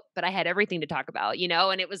about, but I had everything to talk about,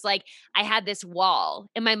 and it was like, I had this wall.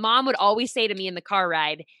 And my mom would always say to me in the car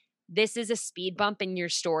ride, this is a speed bump in your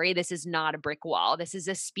story. This is not a brick wall. This is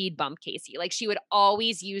a speed bump, Casey. Like, she would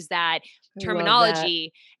always use that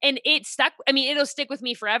terminology, and it stuck. I mean, it'll stick with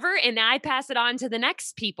me forever. And I pass it on to the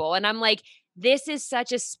next people. And I'm like, this is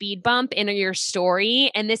such a speed bump in your story.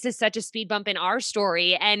 And this is such a speed bump in our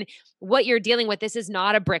story. And what you're dealing with, this is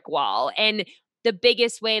not a brick wall. And the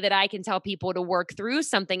biggest way that I can tell people to work through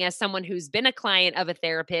something, as someone who's been a client of a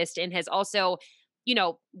therapist and has also,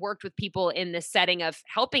 worked with people in the setting of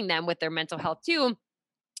helping them with their mental health too,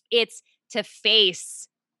 it's to face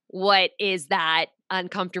what is that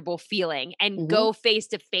uncomfortable feeling and go face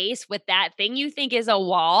to face with that thing you think is a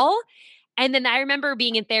wall, And then I remember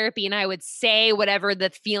being in therapy and I would say whatever the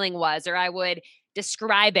feeling was, or I would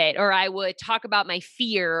describe it, or I would talk about my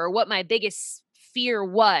fear or what my biggest fear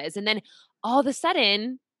was. And then all of a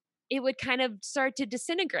sudden, it would kind of start to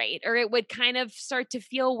disintegrate, or it would kind of start to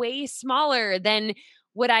feel way smaller than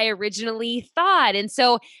what I originally thought. And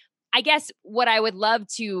so I guess what I would love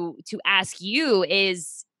to ask you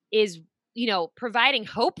is providing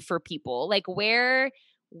hope for people, like where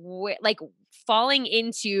like falling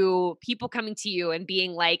into people coming to you and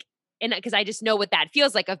being like, and because I just know what that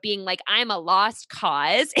feels like, of being like, I'm a lost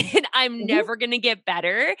cause and I'm Mhm. never going to get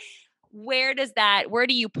better. Where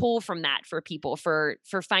do you pull from that for people for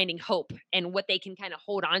finding hope and what they can kind of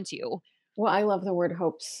hold on to? Well, I love the word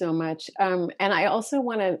hope so much. And I also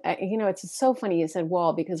want to, it's so funny you said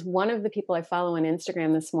wall, because one of the people I follow on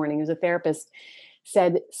Instagram this morning, who's a therapist,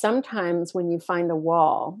 said sometimes when you find a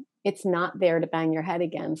wall, it's not there to bang your head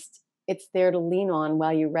against. It's there to lean on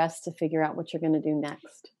while you rest to figure out what you're going to do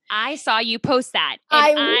next. I saw you post that.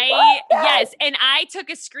 And I love that. yes, and I took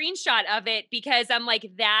a screenshot of it because I'm like,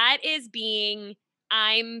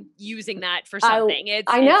 I'm using that for something.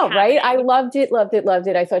 I know, it's right? I happening. loved it, loved it, loved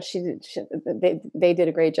it. I thought they did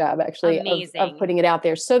a great job actually of putting it out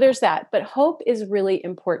there. So there's that. But hope is really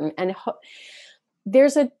important. And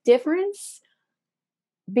there's a difference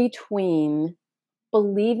between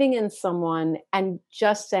believing in someone and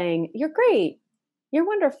just saying, "You're great. You're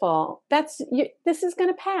wonderful. This is going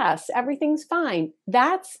to pass. Everything's fine."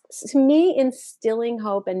 That's, to me, instilling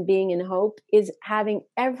hope and being in hope is having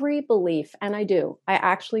every belief, and I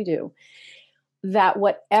actually do, that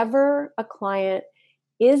whatever a client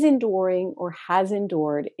is enduring or has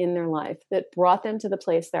endured in their life that brought them to the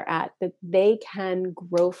place they're at, that they can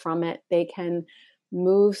grow from it, they can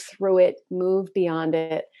move through it, move beyond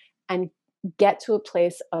it, and get to a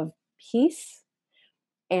place of peace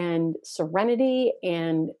and serenity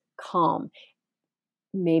and calm.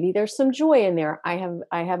 Maybe there's some joy in there. I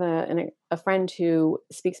have a friend who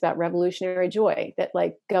speaks about revolutionary joy, that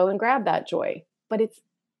like, go and grab that joy, but it's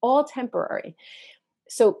all temporary.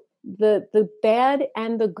 So the bad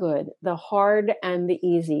and the good, the hard and the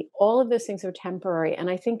easy, all of those things are temporary. And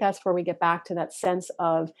I think that's where we get back to that sense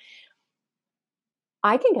of,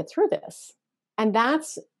 I can get through this. And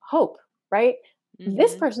that's hope, right? Mm-hmm.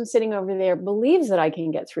 This person sitting over there believes that I can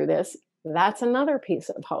get through this. That's another piece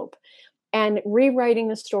of hope. And rewriting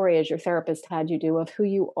the story, as your therapist had you do, of who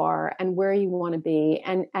you are and where you want to be,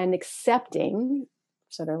 and accepting,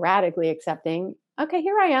 sort of radically accepting, okay,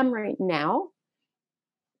 here I am right now.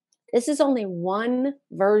 This is only one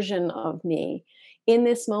version of me in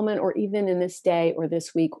this moment, or even in this day, or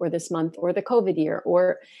this week, or this month, or the COVID year,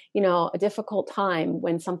 or, a difficult time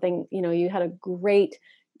when something, you had a great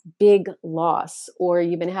big loss, or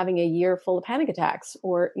you've been having a year full of panic attacks,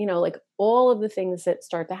 or, like all of the things that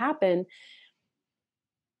start to happen.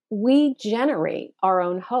 We generate our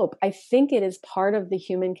own hope. I think it is part of the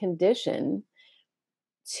human condition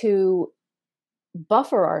to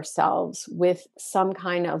buffer ourselves with some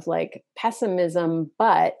kind of like pessimism,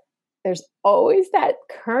 but there's always that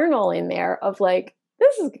kernel in there of like,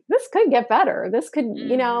 this could get better. This could,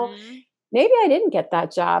 maybe I didn't get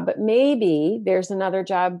that job, but maybe there's another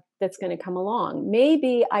job that's going to come along.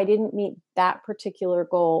 Maybe I didn't meet that particular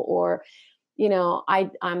goal, or,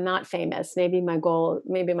 I'm not famous. Maybe my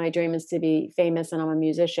dream is to be famous and I'm a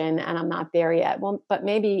musician and I'm not there yet. Well, but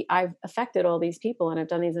maybe I've affected all these people and I've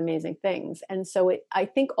done these amazing things. And so I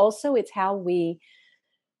think also it's how we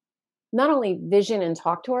not only vision and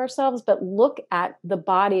talk to ourselves, but look at the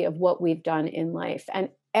body of what we've done in life. And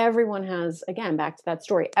everyone has, again, back to that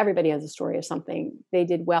story, everybody has a story of something they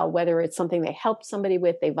did well, whether it's something they helped somebody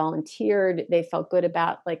with, they volunteered, they felt good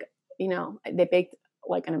about, like, they baked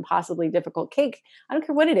like an impossibly difficult cake. I don't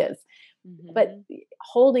care what it is. Mm-hmm. But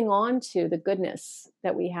holding on to the goodness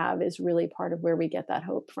that we have is really part of where we get that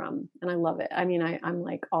hope from. And I love it. I mean, I'm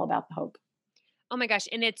like all about the hope. Oh my gosh.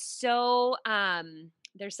 And it's so,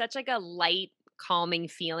 there's such like a light, calming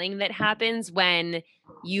feeling that happens when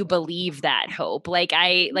you believe that hope. Like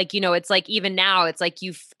it's like, even now it's like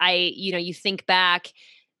you think back,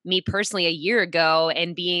 me personally, a year ago,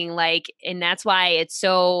 and being like, and that's why it's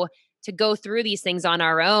so, to go through these things on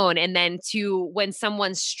our own. And then when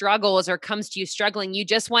someone struggles or comes to you struggling, you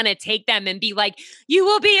just want to take them and be like, you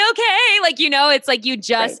will be okay. Like, it's like, you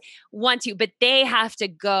just want to, but they have to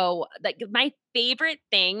go. Like, my favorite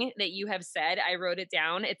thing that you have said, I wrote it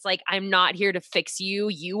down. It's like, I'm not here to fix you.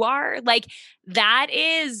 You are. Like, that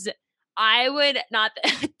is, I would not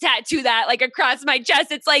tattoo that like across my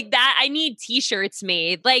chest. It's like that. I need t-shirts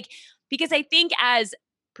made, like, because I think as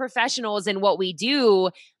professionals in what we do,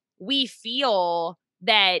 we feel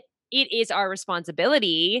that it is our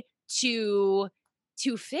responsibility to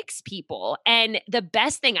fix people. And the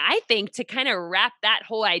best thing I think to kind of wrap that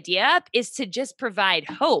whole idea up is to just provide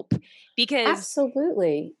hope, because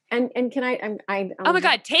absolutely. And can oh my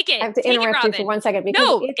God, take I it. have to Take it, interrupt you for Robin. 1 second because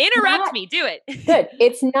No, it's interrupt not me. Do it. good.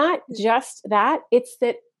 It's not just that. It's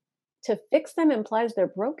that to fix them implies they're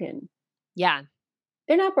broken. Yeah.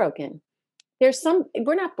 They're not broken.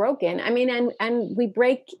 We're not broken. I mean, and we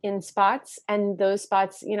break in spots, and those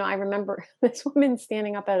spots, I remember this woman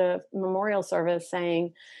standing up at a memorial service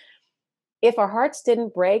saying, if our hearts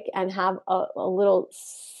didn't break and have a little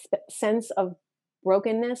sense of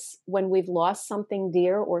brokenness when we've lost something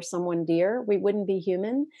dear or someone dear, we wouldn't be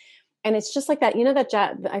human. And it's just like that,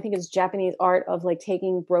 I think it's Japanese art of like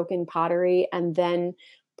taking broken pottery and then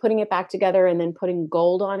putting it back together and then putting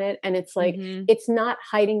gold on it. And it's like, it's not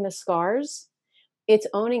hiding the scars. It's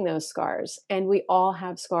owning those scars. And we all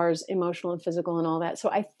have scars, emotional and physical and all that. So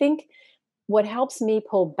I think what helps me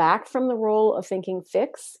pull back from the role of thinking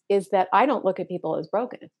fix is that I don't look at people as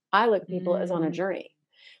broken. I look at people as on a journey.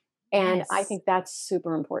 And yes. I think that's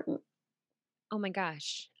super important. Oh my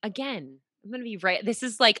gosh. Again, I'm going to be right. This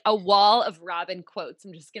is like a wall of Robin quotes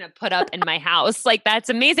I'm just going to put up in my house. Like, that's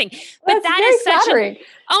amazing. But that is flattering.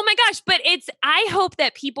 Oh my gosh. But I hope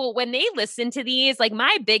that people, when they listen to these, like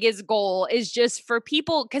my biggest goal is just for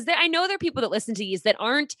people, because I know there are people that listen to these that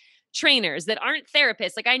aren't trainers, that aren't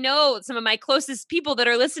therapists. Like I know some of my closest people that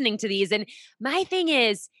are listening to these. And my thing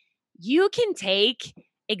is, you can take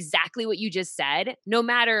exactly what you just said, no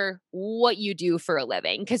matter what you do for a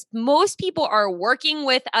living, because most people are working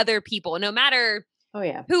with other people, no matter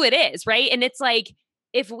who it is, right? And it's like,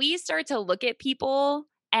 if we start to look at people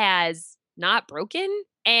as not broken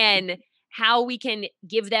and how we can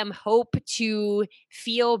give them hope to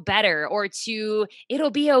feel better or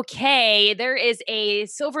it'll be okay. There is a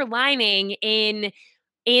silver lining in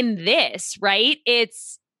this, right?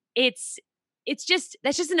 That's just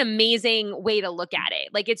an amazing way to look at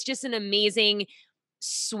it. Like, it's just an amazing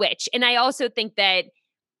switch. And I also think that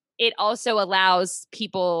it also allows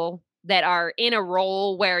people that are in a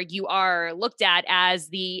role where you are looked at as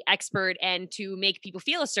the expert and to make people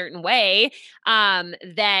feel a certain way,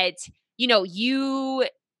 that,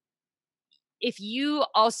 if you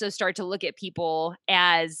also start to look at people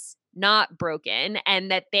as not broken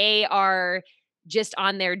and that they are just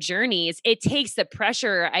on their journeys, it takes the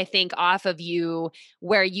pressure, I think, off of you,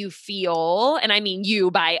 where you feel, and I mean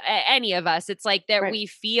you by any of us, it's like that we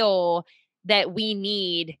feel that we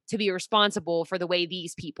need to be responsible for the way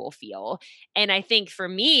these people feel. And I think for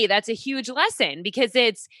me, that's a huge lesson, because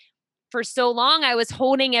for so long I was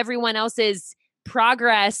holding everyone else's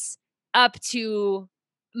progress up to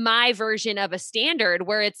my version of a standard,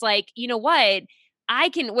 where it's like, you know what?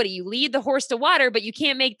 What do you lead the horse to water, but you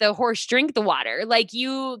can't make the horse drink the water. Like,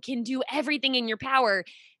 you can do everything in your power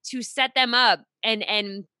to set them up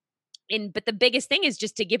but the biggest thing is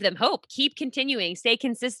just to give them hope, keep continuing, stay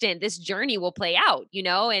consistent. This journey will play out,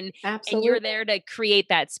 and you're there to create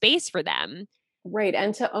that space for them. Right.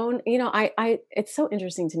 And to own, it's so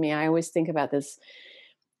interesting to me. I always think about this.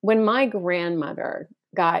 When my grandmother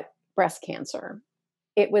got breast cancer,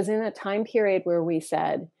 it was in a time period where we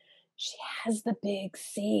said, she has the big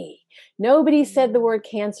C. Nobody said the word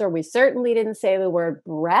cancer. We certainly didn't say the word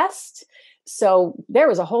breast. So there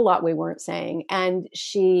was a whole lot we weren't saying. And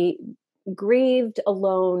she grieved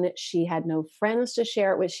alone. She had no friends to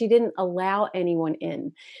share it with. She didn't allow anyone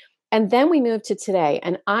in. And then we moved to today.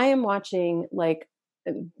 And I am watching like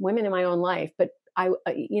women in my own life, but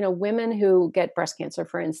women who get breast cancer,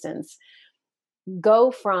 for instance, go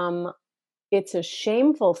from it's a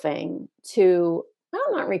shameful thing to,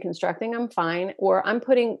 I'm not reconstructing, I'm fine. Or I'm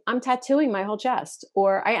tattooing my whole chest,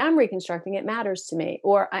 or I am reconstructing, it matters to me.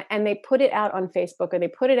 And they put it out on Facebook, or they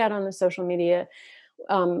put it out on the social media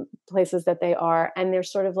places that they are. And they're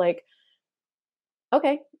sort of like,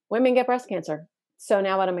 okay, women get breast cancer. So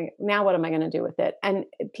now what am I going to do with it? And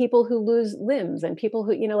people who lose limbs, and people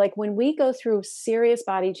who, like when we go through serious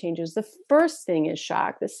body changes, the first thing is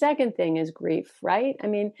shock. The second thing is grief, right? I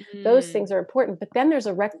mean, those things are important, but then there's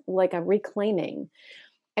a reclaiming.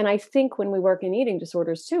 And I think when we work in eating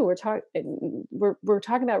disorders too, we're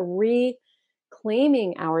talking about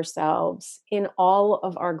reclaiming ourselves in all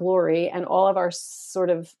of our glory and all of our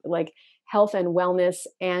sort of like health and wellness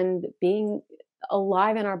and being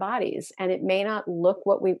alive in our bodies. And it may not look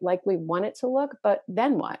what we want it to look, but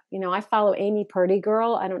then what? I follow Amy Purdy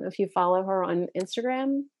Girl. I don't know if you follow her on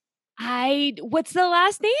Instagram. What's the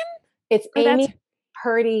last name? It's Amy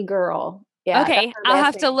Purdy Girl. Yeah. Okay. I'll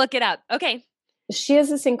have to look it up. Okay. She is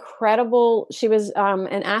this incredible she was,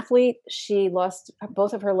 an athlete. She lost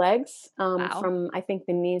both of her legs, Wow. from, I think,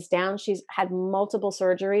 the knees down. She's had multiple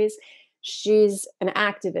surgeries. She's an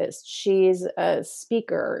activist. She's a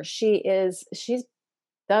speaker. She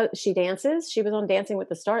dances. She was on Dancing with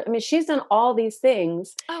the Stars. I mean, she's done all these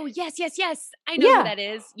things. Oh, yes, yes, yes. I know who Yeah. that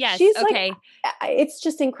is. Yes. She's like Okay. it's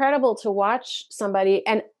just incredible to watch somebody,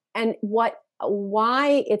 and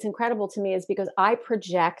why it's incredible to me is because I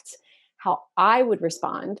project how I would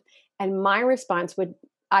respond, and my response would,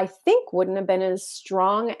 I think, wouldn't have been as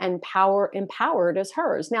strong and empowered as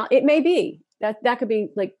hers. Now, it may be that could be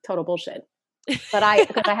like total bullshit, but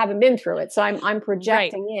because I haven't been through it, so I'm Right.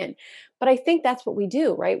 projecting in. But I think that's what we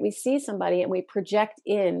do, right? We see somebody and we project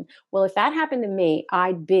in, well, if that happened to me,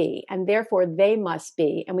 I'd be, and therefore they must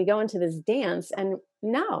be. And we go into this dance, and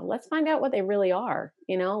no, let's find out what they really are,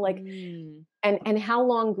 like, Mm. and how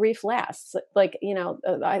long grief lasts. Like,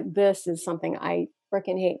 this is something I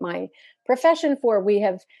freaking hate my profession for. We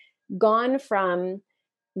have gone from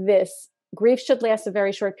this grief should last a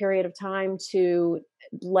very short period of time to,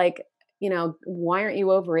 like, why aren't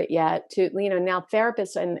you over it yet, to, now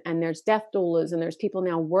therapists, and there's death doulas, and there's people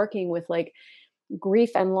now working with, like,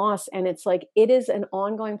 grief and loss, and it's like it is an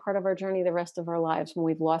ongoing part of our journey the rest of our lives when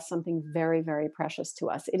we've lost something very, very precious to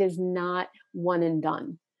us. It is not one and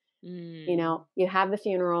done. Mm. You have the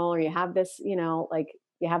funeral, or you have this, like,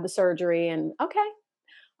 you have the surgery, and okay,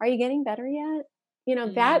 are you getting better yet?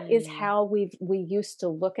 That is Mm. how we used to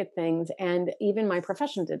look at things, and even my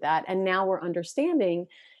profession did that. And now we're understanding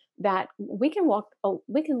that we can walk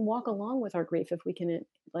along with our grief if we can,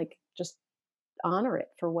 like, just honor it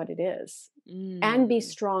for what it is, and be Mm.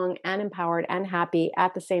 strong and empowered and happy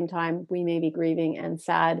at the same time. We may be grieving and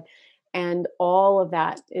sad, and all of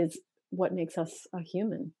that is what makes us a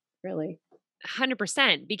human, really.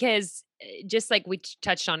 100% because just like we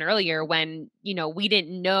touched on earlier when we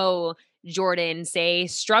didn't know Jordan say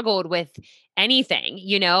struggled with anything,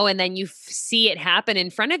 and then you see it happen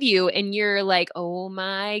in front of you and you're like, "Oh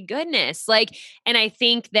my goodness." Like, and I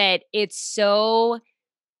think that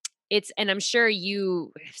and I'm sure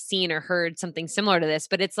you have seen or heard something similar to this,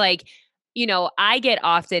 but it's like, I get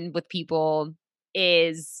often with people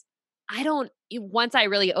is I don't once I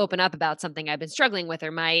really open up about something I've been struggling with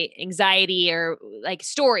or my anxiety or like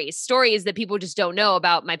stories that people just don't know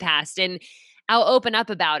about my past. And I'll open up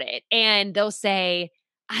about it and they'll say,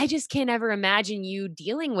 I just can't ever imagine you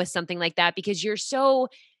dealing with something like that because you're so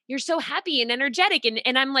happy and energetic.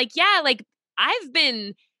 And I'm like, yeah, like I've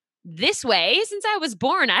been this way since I was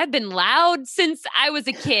born. I've been loud since I was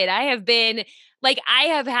a kid. I have been like, I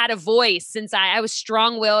have had a voice since I was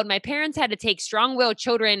strong willed. My parents had to take strong willed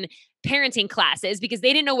children parenting classes because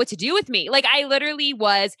they didn't know what to do with me. Like, I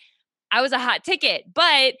was a hot ticket,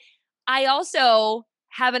 but I also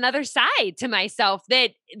have another side to myself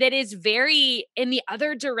that is very in the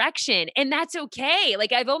other direction. And that's okay. Like,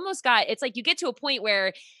 it's like you get to a point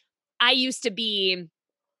where I used to be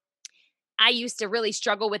I used to really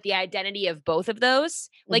struggle with the identity of both of those.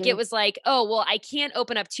 Like it Hmm. was like, oh, well, I can't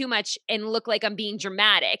open up too much and look like I'm being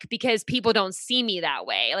dramatic because people don't see me that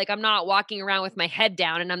way. Like I'm not walking around with my head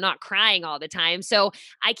down and I'm not crying all the time. So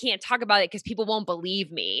I can't talk about it because people won't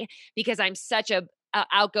believe me because I'm such a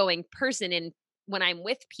outgoing person and when I'm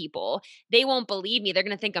with people, they won't believe me. They're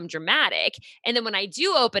going to think I'm dramatic. And then when I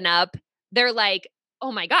do open up, they're like,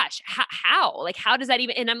 oh my gosh, how? Like, how does that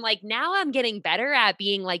even? And I'm like, now I'm getting better at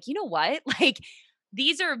being like, you know what? Like,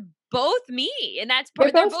 these are both me. And They're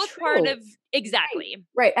they're both both part true. of, Right. exactly.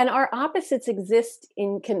 Right. And our opposites exist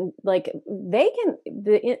in can like they can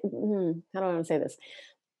how do I want to say this?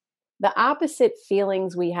 The opposite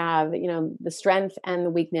feelings we have, the strength and the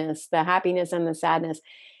weakness, the happiness and the sadness,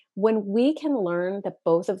 when we can learn that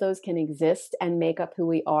both of those can exist and make up who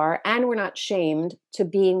we are, and we're not shamed to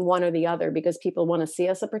being one or the other because people want to see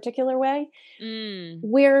us a particular way, Mm,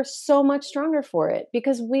 we're so much stronger for it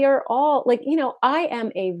because we are all like, I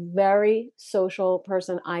am a very social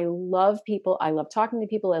person. I love people. I love talking to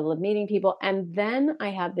people. I love meeting people. And then I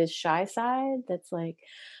have this shy side that's like,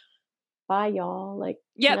 bye y'all. Like,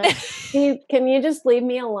 can yep. I can you just leave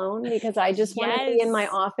me alone because I just want to be in my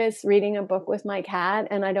Yes. office reading a book with my cat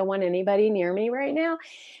and I don't want anybody near me right now.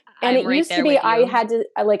 And I'm it right used to there be with I you. had to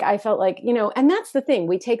I felt like, and that's the thing.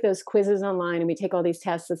 We take those quizzes online and we take all these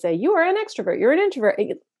tests that say you are an extrovert, you're an introvert.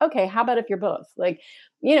 Okay, how about if you're both? Like,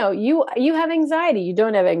 you have anxiety, you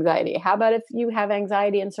don't have anxiety. How about if you have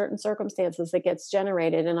anxiety in certain circumstances that gets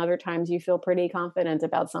generated and other times you feel pretty confident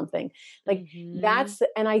about something? Like Hmm.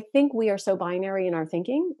 and I think we are so binary in our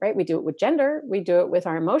thinking, right? We do it with gender, we do it with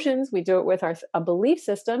our emotions, we do it with a belief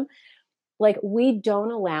system. like, we don't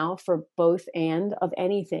allow for both and of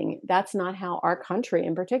anything. That's not how our country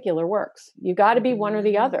in particular works. You got to be one or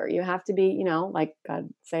the Mhm. other. You have to be, like, God,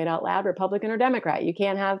 say it out loud, Republican or Democrat. You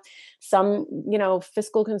can't have some,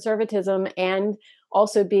 fiscal conservatism and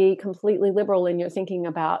also be completely liberal in your thinking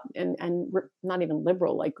about, not even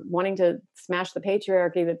liberal, like wanting to smash the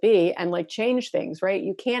patriarchy that be and like change things, right?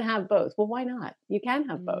 You can't have both. Well, why not? You can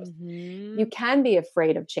have both. You Mhm. can be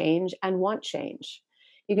afraid of change and want change.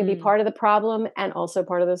 You can be Mm. part of the problem and also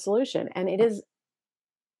part of the solution. And it is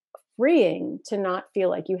freeing to not feel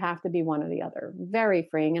like you have to be one or the other. Very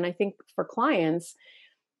freeing. And I think for clients,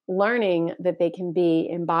 learning that they can be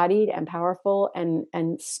embodied and powerful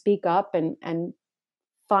and speak up and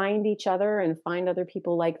find each other and find other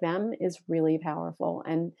people like them is really powerful.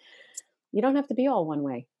 And you don't have to be all one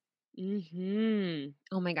way. Mhm.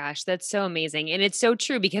 Oh my gosh, that's so amazing. And it's so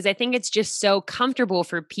true because I think it's just so comfortable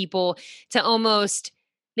for people to almost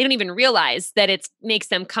they don't even realize that it makes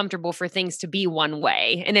them comfortable for things to be one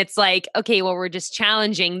way. And it's like, okay, well, we're just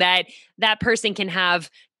challenging that that person can have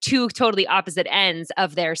two totally opposite ends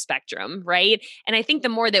of their spectrum, right? And I think the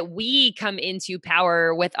more that we come into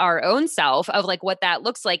power with our own self of like what that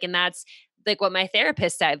looks like, and that's like what my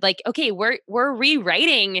therapist said, like, okay, we're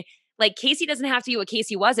rewriting like Casey doesn't have to be what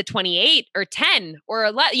Casey was at 28 or 10 or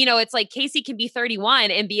 11. It's like Casey can be 31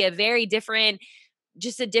 and be a very different,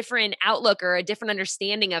 just a different outlook or a different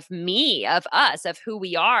understanding of me, of us, of who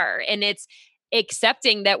we are. And it's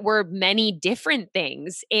accepting that we're many different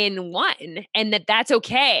things in one and that that's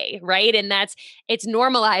okay. Right. And it's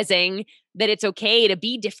normalizing that it's okay to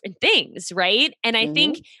be different things. Right. And I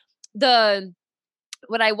think Hmm. the,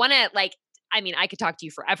 what I want to like, I mean, I could talk to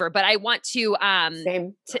you forever, but I want Same. to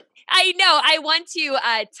I know I want to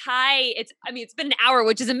tie it's been an hour,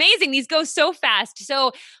 which is amazing. These go so fast.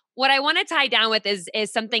 So what I want to tie down with is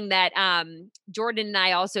something that Jordan and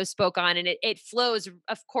I also spoke on, and it flows,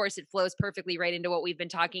 of course, it flows perfectly right into what we've been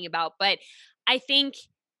talking about. But I think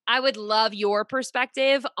I would love your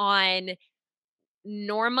perspective on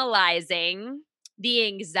normalizing the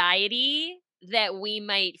anxiety that we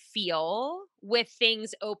might feel with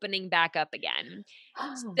things opening back up again.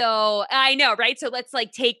 So I know, right? So let's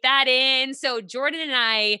like take that in. So Jordan and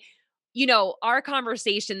I, our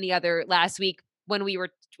conversation the other last week when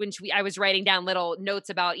I was writing down little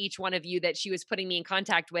notes about each one of you that she was putting me in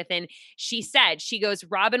contact with. And she goes,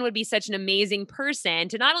 Robin would be such an amazing person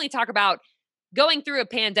to not only talk about going through a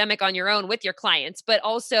pandemic on your own with your clients, but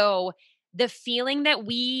also the feeling that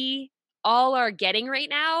we all are getting right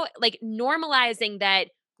now, like normalizing that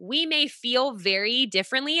we may feel very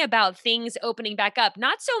differently about things opening back up.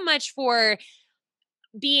 Not so much for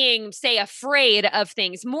being, say, afraid of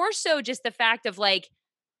things, more so just the fact of like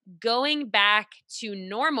going back to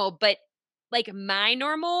normal. But like my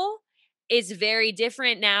normal is very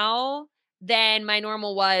different now than my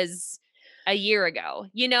normal was a year ago,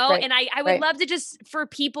 Right. And I would Right. love to just for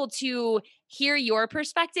people to hear your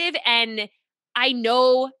perspective. And I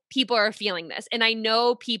know people are feeling this, and I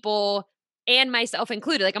know people and myself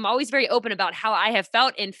included. Like I'm always very open about how I have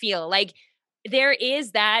felt and feel. Like there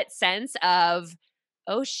is that sense of,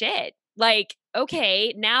 oh shit, like,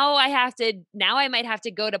 okay, now I might have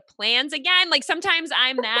to go to plans again. Like sometimes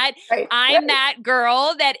Right. I'm Right. that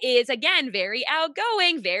girl that is again very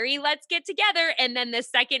outgoing, very let's get together. And then the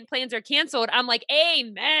second plans are canceled, I'm like,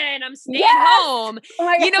 amen, I'm staying Yes. home. Oh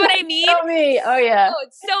my You God. know what I That's mean? so me. Oh yeah. Oh,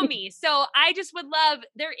 it's so me. So I just would love,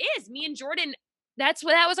 there is me and Jordan. That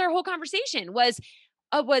was our whole conversation was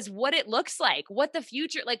what it looks like, what the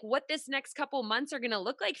future, like what this next couple months are going to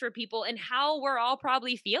look like for people and how we're all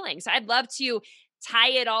probably feeling. So I'd love to tie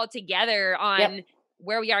it all together Yep. on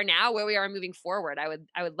where we are now, where we are moving forward. I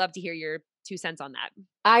would love to hear your 2 cents on that.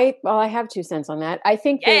 I have 2 cents on that. I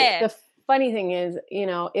think Yeah. the funny thing is,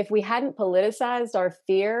 if we hadn't politicized our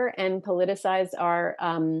fear and politicized our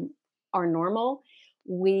normal,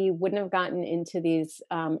 we wouldn't have gotten into these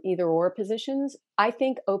either or positions. I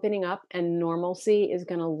think opening up and normalcy is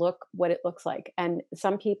going to look what it looks like. And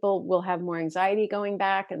some people will have more anxiety going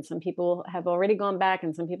back, and some people have already gone back,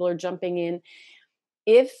 and some people are jumping in.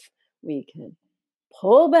 If we can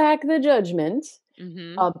pull back the judgment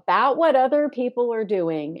Mhm. about what other people are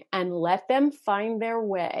doing and let them find their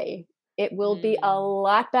way, it will be a Mm.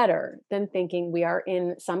 lot better than thinking we are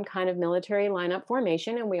in some kind of military lineup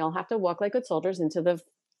formation and we all have to walk like good soldiers into the,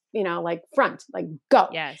 like front, like go.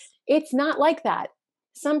 Yes. It's not like that.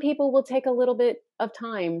 Some people will take a little bit of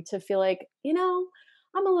time to feel like,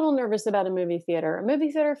 I'm a little nervous about a movie theater. A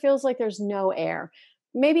movie theater feels like there's no air.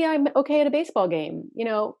 Maybe I'm okay at a baseball game.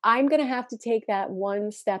 I'm going to have to take that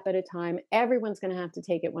one step at a time. Everyone's going to have to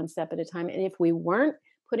take it one step at a time. And if we weren't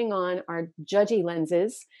putting on our judgy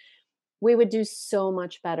lenses, we would do so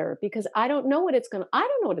much better because I don't know what it's going to, I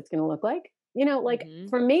don't know what it's going to look like. Like Mhm.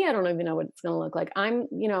 for me, I don't even know what it's going to look like. I'm,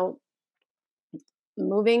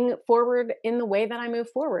 moving forward in the way that I move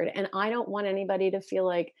forward. And I don't want anybody to feel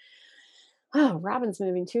like, oh, Robin's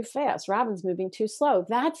moving too fast. Robin's moving too slow.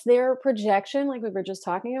 That's their projection, like we were just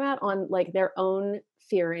talking about, on like their own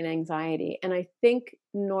fear and anxiety. And I think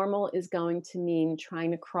normal is going to mean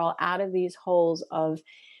trying to crawl out of these holes of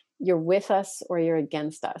you're with us or you're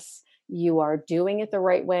against us. You are doing it the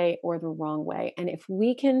right way or the wrong way. And if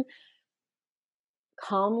we can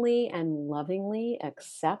calmly and lovingly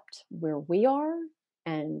accept where we are,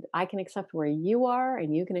 and I can accept where you are,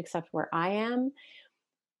 and you can accept where I am,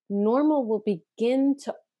 normal will begin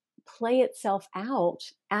to play itself out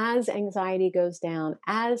as anxiety goes down,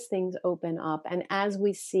 as things open up, and as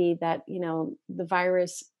we see that, the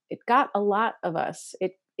virus, it got a lot of us.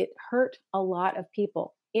 It hurt a lot of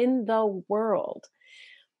people in the world.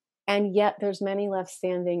 And yet there's many left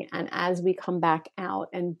standing. And as we come back out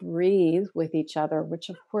and breathe with each other, which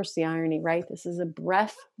of course the irony, right? This is a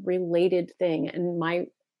breath related thing. And my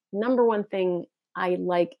number one thing I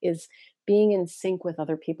like is being in sync with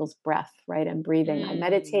other people's breath, right? And breathing. I Mm.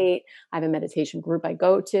 meditate. I have a meditation group I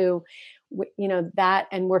go to, that,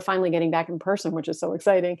 and we're finally getting back in person, which is so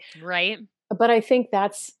exciting. Right? But I think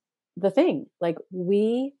that's the thing. Like,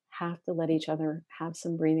 we have to let each other have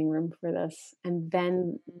some breathing room for this, and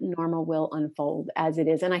then Mhm. normal will unfold as it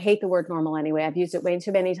is. And I hate the word normal anyway. I've used it way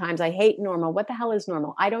too many times. I hate normal. What the hell is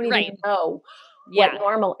normal? I don't even Right. know what Yeah.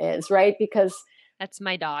 normal is, right? Because That's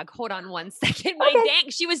my dog. Hold on one second. My okay, dang,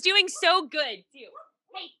 she was doing so good too.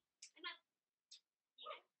 Hey, enough. Eda,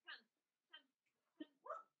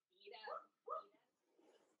 come. Eda.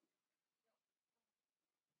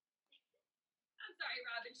 I'm sorry,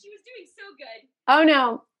 Robin. She was doing so good. oh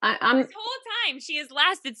no, I'm This whole time she has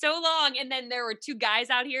lasted so long, and then there were two guys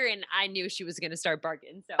out here, and I knew she was going to start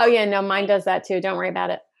barking. So, oh yeah, no, mine does that too. Don't worry about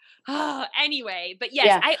it. anyway, but yes,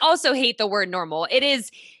 Yeah. I also hate the word normal. It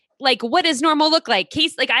is like, what does normal look like?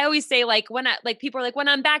 Case, like I always say, like when I, like people are like, when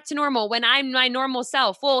I'm back to normal, when I'm my normal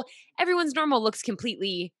self. Well, everyone's normal looks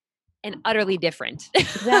completely and utterly different.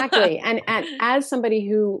 Exactly. And as somebody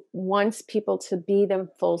who wants people to be their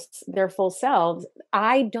full selves,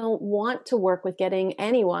 I don't want to work with getting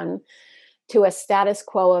anyone to a status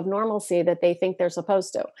quo of normalcy that they think they're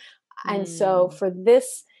supposed to. And so Mm, for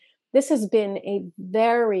this has been a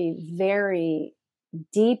very, very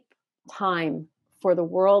deep time for the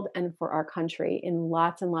world and for our country in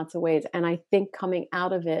lots and lots of ways. And I think coming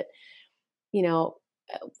out of it, you know,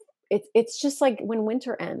 it's just like when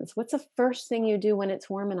winter ends. What's the first thing you do when it's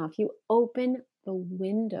warm enough? You open the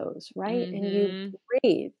windows, right? And you mm-hmm.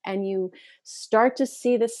 breathe and you start to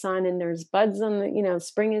see the sun, and there's buds on the,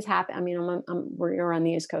 spring is happy. I mean, you're on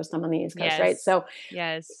the East Coast, I'm on the East Coast, right? Yes. So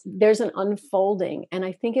Yes. there's an unfolding. And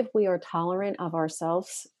I think if we are tolerant of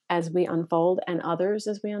ourselves as we unfold and others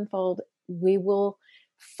as we unfold, we will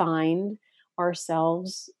find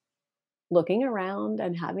ourselves looking around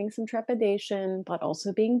and having some trepidation, but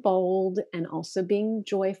also being bold and also being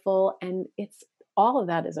joyful. And it's all of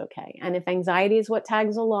that is okay. And if anxiety is what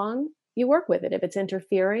tags along, you work with it. If it's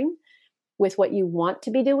interfering with what you want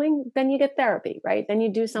to be doing, then you get therapy, right? Then you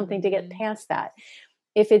do something to get Mm-hmm. past that.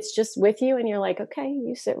 If it's just with you and you're like, okay,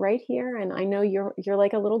 you sit right here, and I know you're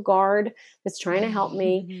like a little guard that's trying to help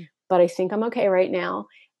me, but I think I'm okay right now,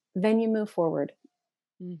 then you move forward.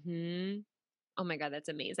 Mm-hmm. Oh my God, that's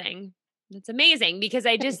amazing. That's amazing because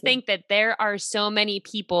I Thank just you. think that there are so many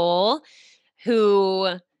people who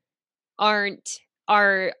aren't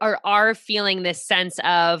are feeling this sense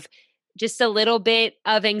of just a little bit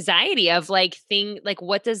of anxiety of like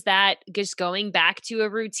what does that, just going back to a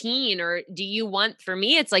routine, or do you want, for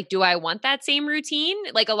me it's like, do I want that same routine?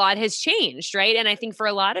 Like a lot has changed, right? And I think for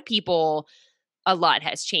a lot of people a lot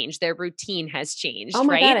has changed. Their routine has Oh changed, my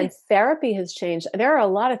God. right? And therapy has changed. There are a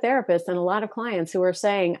lot of therapists and a lot of clients who are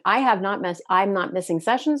saying, I'm not missing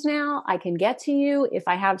sessions now. I can get to you if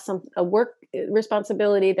I have a work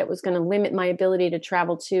responsibility that was going to limit my ability to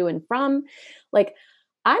travel to and from. Like,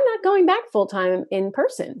 I'm not going back full time in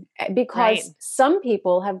person Right. because some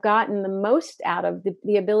people have gotten the most out of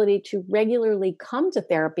the ability to regularly come to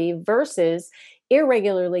therapy versus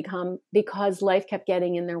irregularly come because life kept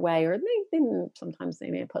getting in their way, or sometimes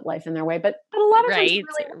they may put life in their way, but a lot of times Right.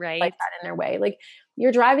 really life Right. got in their way. Like,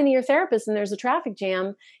 you're driving to your therapist and there's a traffic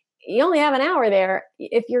jam, you only have an hour there.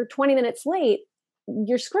 If you're 20 minutes late,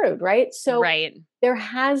 you're screwed, right? So Right. there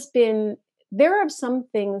has been there are some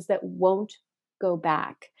things that won't go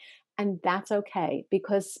back, and that's okay,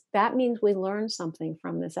 because that means we learned something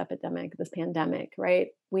from this epidemic, this pandemic, right?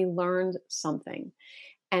 We learned something.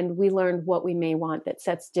 and we learned what we may want that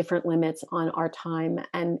sets different limits on our time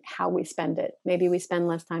and how we spend it. Maybe we spend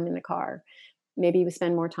less time in the car. Maybe we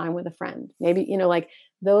spend more time with a friend. Maybe, like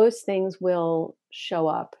those things will show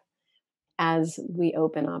up as we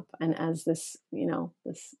open up and as this,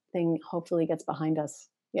 this thing hopefully gets behind us.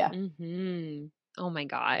 Yeah. Mm-hmm. Oh my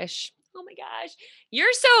gosh. Oh my gosh.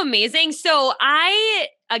 You're so amazing. So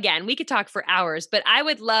again, we could talk for hours, but I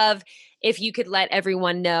would love if you could let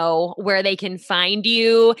everyone know where they can find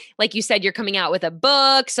you. Like you said, you're coming out with a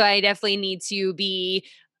book. So I definitely need to be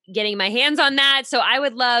getting my hands on that. So I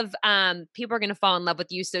would love, people are going to fall in love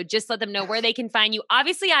with you. So just let them know where they can find you.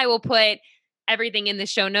 Obviously, I will put everything in the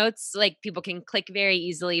show notes. Like people can click very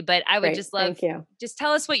easily, but I would Great. just love, Thank you. just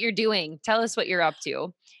tell us what you're doing. Tell us what you're up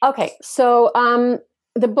to. Okay. So,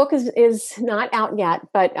 the book is not out yet,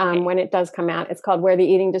 but Okay. when it does come out, it's called Where the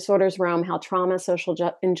Eating Disorders Roam: How Trauma, Social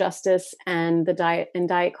Injustice, and the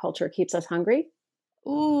Diet Culture Keeps Us Hungry.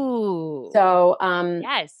 Ooh. So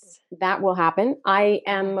yes, that will happen. I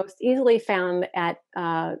am most easily found at,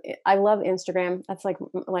 I love Instagram. That's like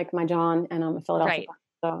my John, and I'm a Philadelphia. right.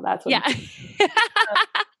 So that's what Yeah.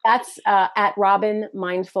 that's at Robin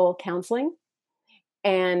Mindful Counseling.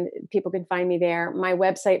 And people can find me there. My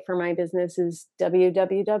website for my business is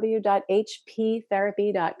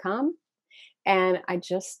www.hptherapy.com. And I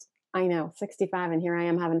know, 65, and here I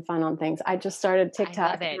am having fun on things. I just started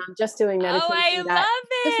TikTok, and I'm just doing meditation. Oh, I love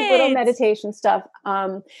just a little it. meditation stuff.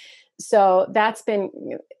 So that's kind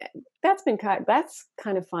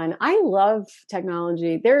of fun. I love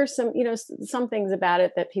technology. There are some, some things about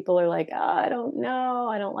it that people are like, oh, I don't know,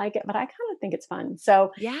 I don't like it, but I kind of think it's fun.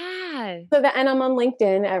 So yeah. And I'm on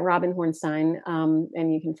LinkedIn at Robin Hornstein,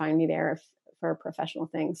 and you can find me there for professional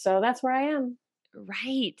things. So that's where I am.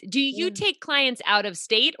 Right. Do you take clients out of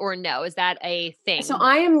state or no? Is that a thing? So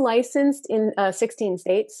I am licensed in 16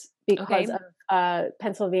 states because Okay. of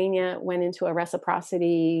Pennsylvania went into a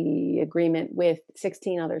reciprocity agreement with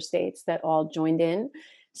 16 other states that all joined in.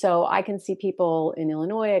 So I can see people in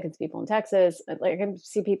Illinois, I can see people in Texas, I can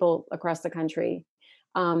see people across the country.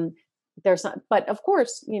 There's not, but of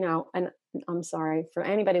course, and I'm sorry for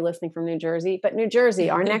anybody listening from New Jersey, but New Jersey,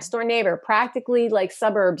 our next door neighbor, practically like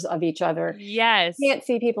suburbs of each other. Yes. Can't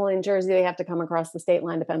see people in Jersey. They have to come across the state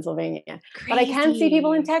line to Pennsylvania. Crazy. But I can see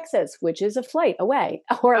people in Texas, which is a flight away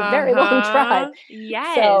or a very long drive.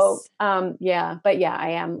 Yes. So, I'm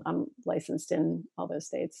licensed in all those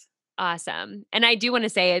states. Awesome. And I do want to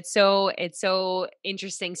say it's so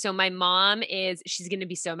interesting. So my mom she's going to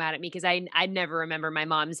be so mad at me because I never remember my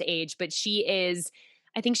mom's age, but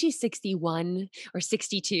I think she's 61 or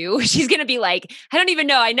 62. She's going to be like, I don't even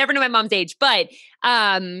know. I never know my mom's age, but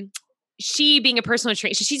she being a personal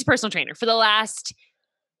trainer, she's a personal trainer for the last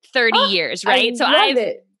 30 years, right? So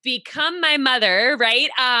I've become my mother, right?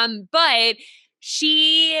 But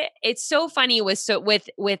it's so funny with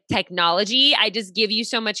technology. I just give you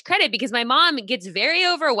so much credit because my mom gets very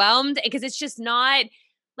overwhelmed because it's just not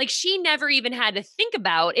like she never even had to think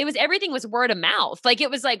about everything was word of mouth. Like it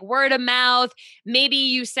was like word of mouth. Maybe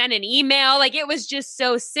you sent an email. Like it was just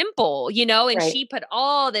so simple, and she put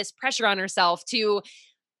all this pressure on herself to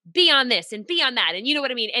be on this and be on that. And you know what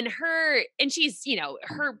I mean? And she's,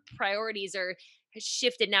 her priorities has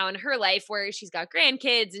shifted now in her life where she's got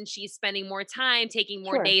grandkids and she's spending more time, taking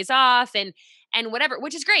more days off and whatever,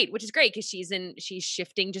 which is great because she's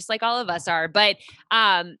shifting just like all of us are. But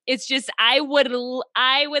it's just, I would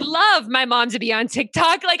love my mom to be on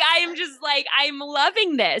TikTok. Like I am just like, I'm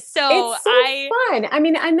loving this. So it's fun. I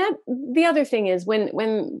mean, and that the other thing is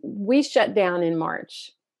when we shut down in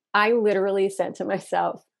March, I literally said to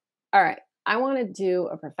myself, all right, I want to do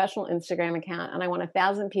a professional Instagram account and I want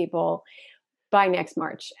 1,000 people by next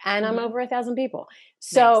March. And I'm over 1,000 people.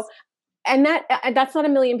 So, and that's not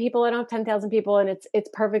 1 million people. I don't have 10,000 people and it's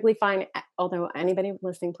perfectly fine. Although anybody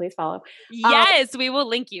listening, please follow. Yes, we will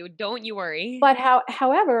link you. Don't you worry. But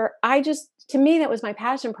however, to me, that was my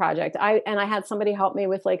passion project. I had somebody help me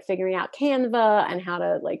with like figuring out Canva and how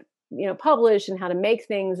to like, publish and how to make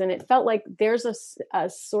things. And it felt like there's a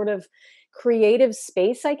sort of creative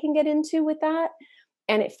space I can get into with that.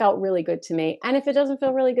 And it felt really good to me. And if it doesn't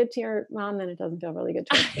feel really good to your mom, then it doesn't feel really good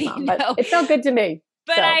to your mom. But it felt good to me.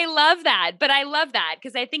 But I love that.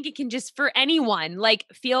 Because I think it can just, for anyone, like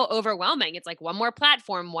feel overwhelming. It's like one more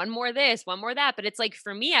platform, one more this, one more that. But it's like,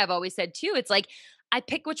 for me, I've always said too, it's like, I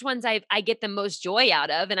pick which ones I get the most joy out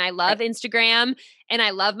of. And I love Instagram and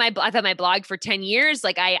I've had my blog for 10 years.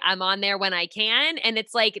 Like I'm on there when I can. And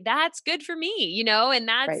it's like, that's good for me,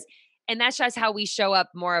 and that's just how we show up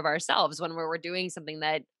more of ourselves when we're doing something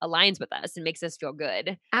that aligns with us and makes us feel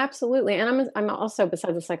good. Absolutely. And I'm also,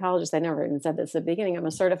 besides a psychologist, I never even said this at the beginning, I'm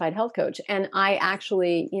a certified health coach. And I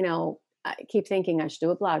actually, I keep thinking I should do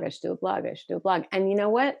a blog. I should do a blog. I should do a blog. And you know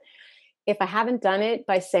what? If I haven't done it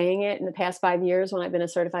by saying it in the past 5 years when I've been a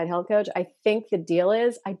certified health coach, I think the deal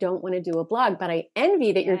is I don't want to do a blog, but I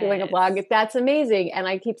envy that you're doing a blog. If that's amazing. And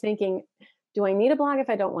I keep thinking, do I need a blog if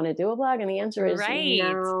I don't want to do a blog? And the answer is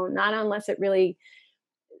no, not unless it really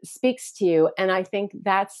speaks to you. And I think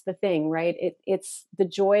that's the thing, right? It's the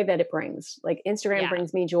joy that it brings. Like Instagram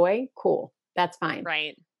brings me joy. Cool. That's fine.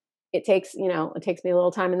 Right. It takes me a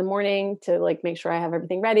little time in the morning to like make sure I have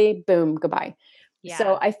everything ready. Boom, goodbye. Yeah.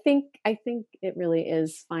 So I think it really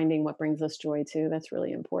is finding what brings us joy too. That's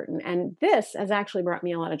really important. And this has actually brought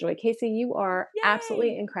me a lot of joy. Casey, you are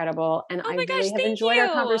absolutely incredible. And I really have enjoyed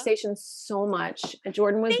our conversation so much.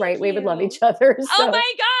 Jordan was right. We would love each other. So. Oh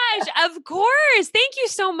my gosh. Of course. Thank you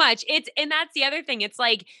so much. And that's the other thing. It's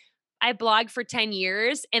like, I blogged for 10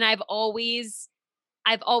 years and I've always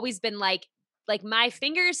been like my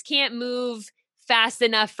fingers can't move fast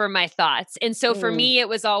enough for my thoughts. And so for me, it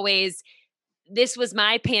was always, this was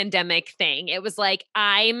my pandemic thing. It was like,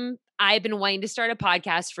 I've been wanting to start a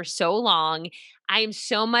podcast for so long. I am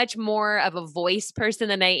so much more of a voice person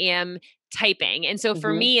than I am typing. And so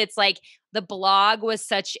for me, it's like the blog was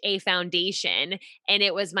such a foundation and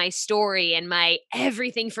it was my story and my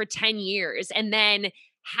everything for 10 years. And then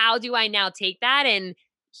how do I now take that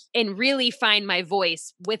and really find my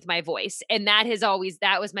voice with my voice? And that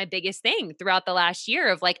was my biggest thing throughout the last year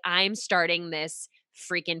of like, I'm starting this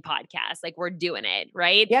freaking podcast. Like we're doing it.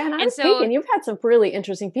 Right. Yeah. And I was thinking you've had some really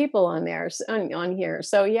interesting people on there, on here.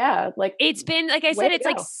 So yeah, like it's been, like I said, it's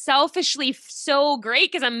like selfishly so great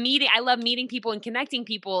because I love meeting people and connecting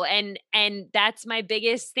people. And that's my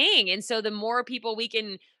biggest thing. And so the more people we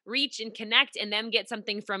can reach and connect and them get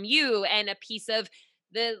something from you and a piece of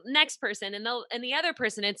the next person and the other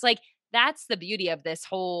person, it's like, that's the beauty of this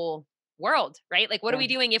whole world, right? Like, what are we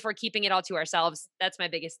doing if we're keeping it all to ourselves? That's my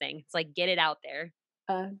biggest thing. It's like, get it out there.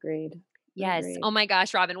 Agreed. Yes. Agreed. Oh my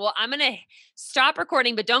gosh, Robin. Well, I'm going to stop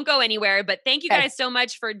recording, but don't go anywhere. But thank you guys so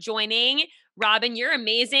much for joining. Robin, you're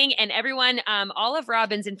amazing. And everyone, all of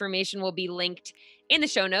Robin's information will be linked in the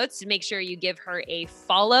show notes. So make sure you give her a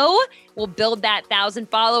follow. We'll build that 1,000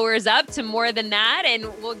 followers up to more than that. And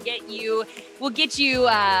we'll get you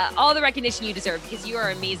all the recognition you deserve because you are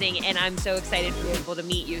amazing. And I'm so excited for people to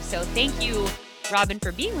meet you. So thank you, Robin,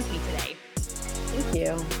 for being with me today. Thank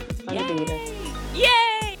you. Fun to be here. Yay!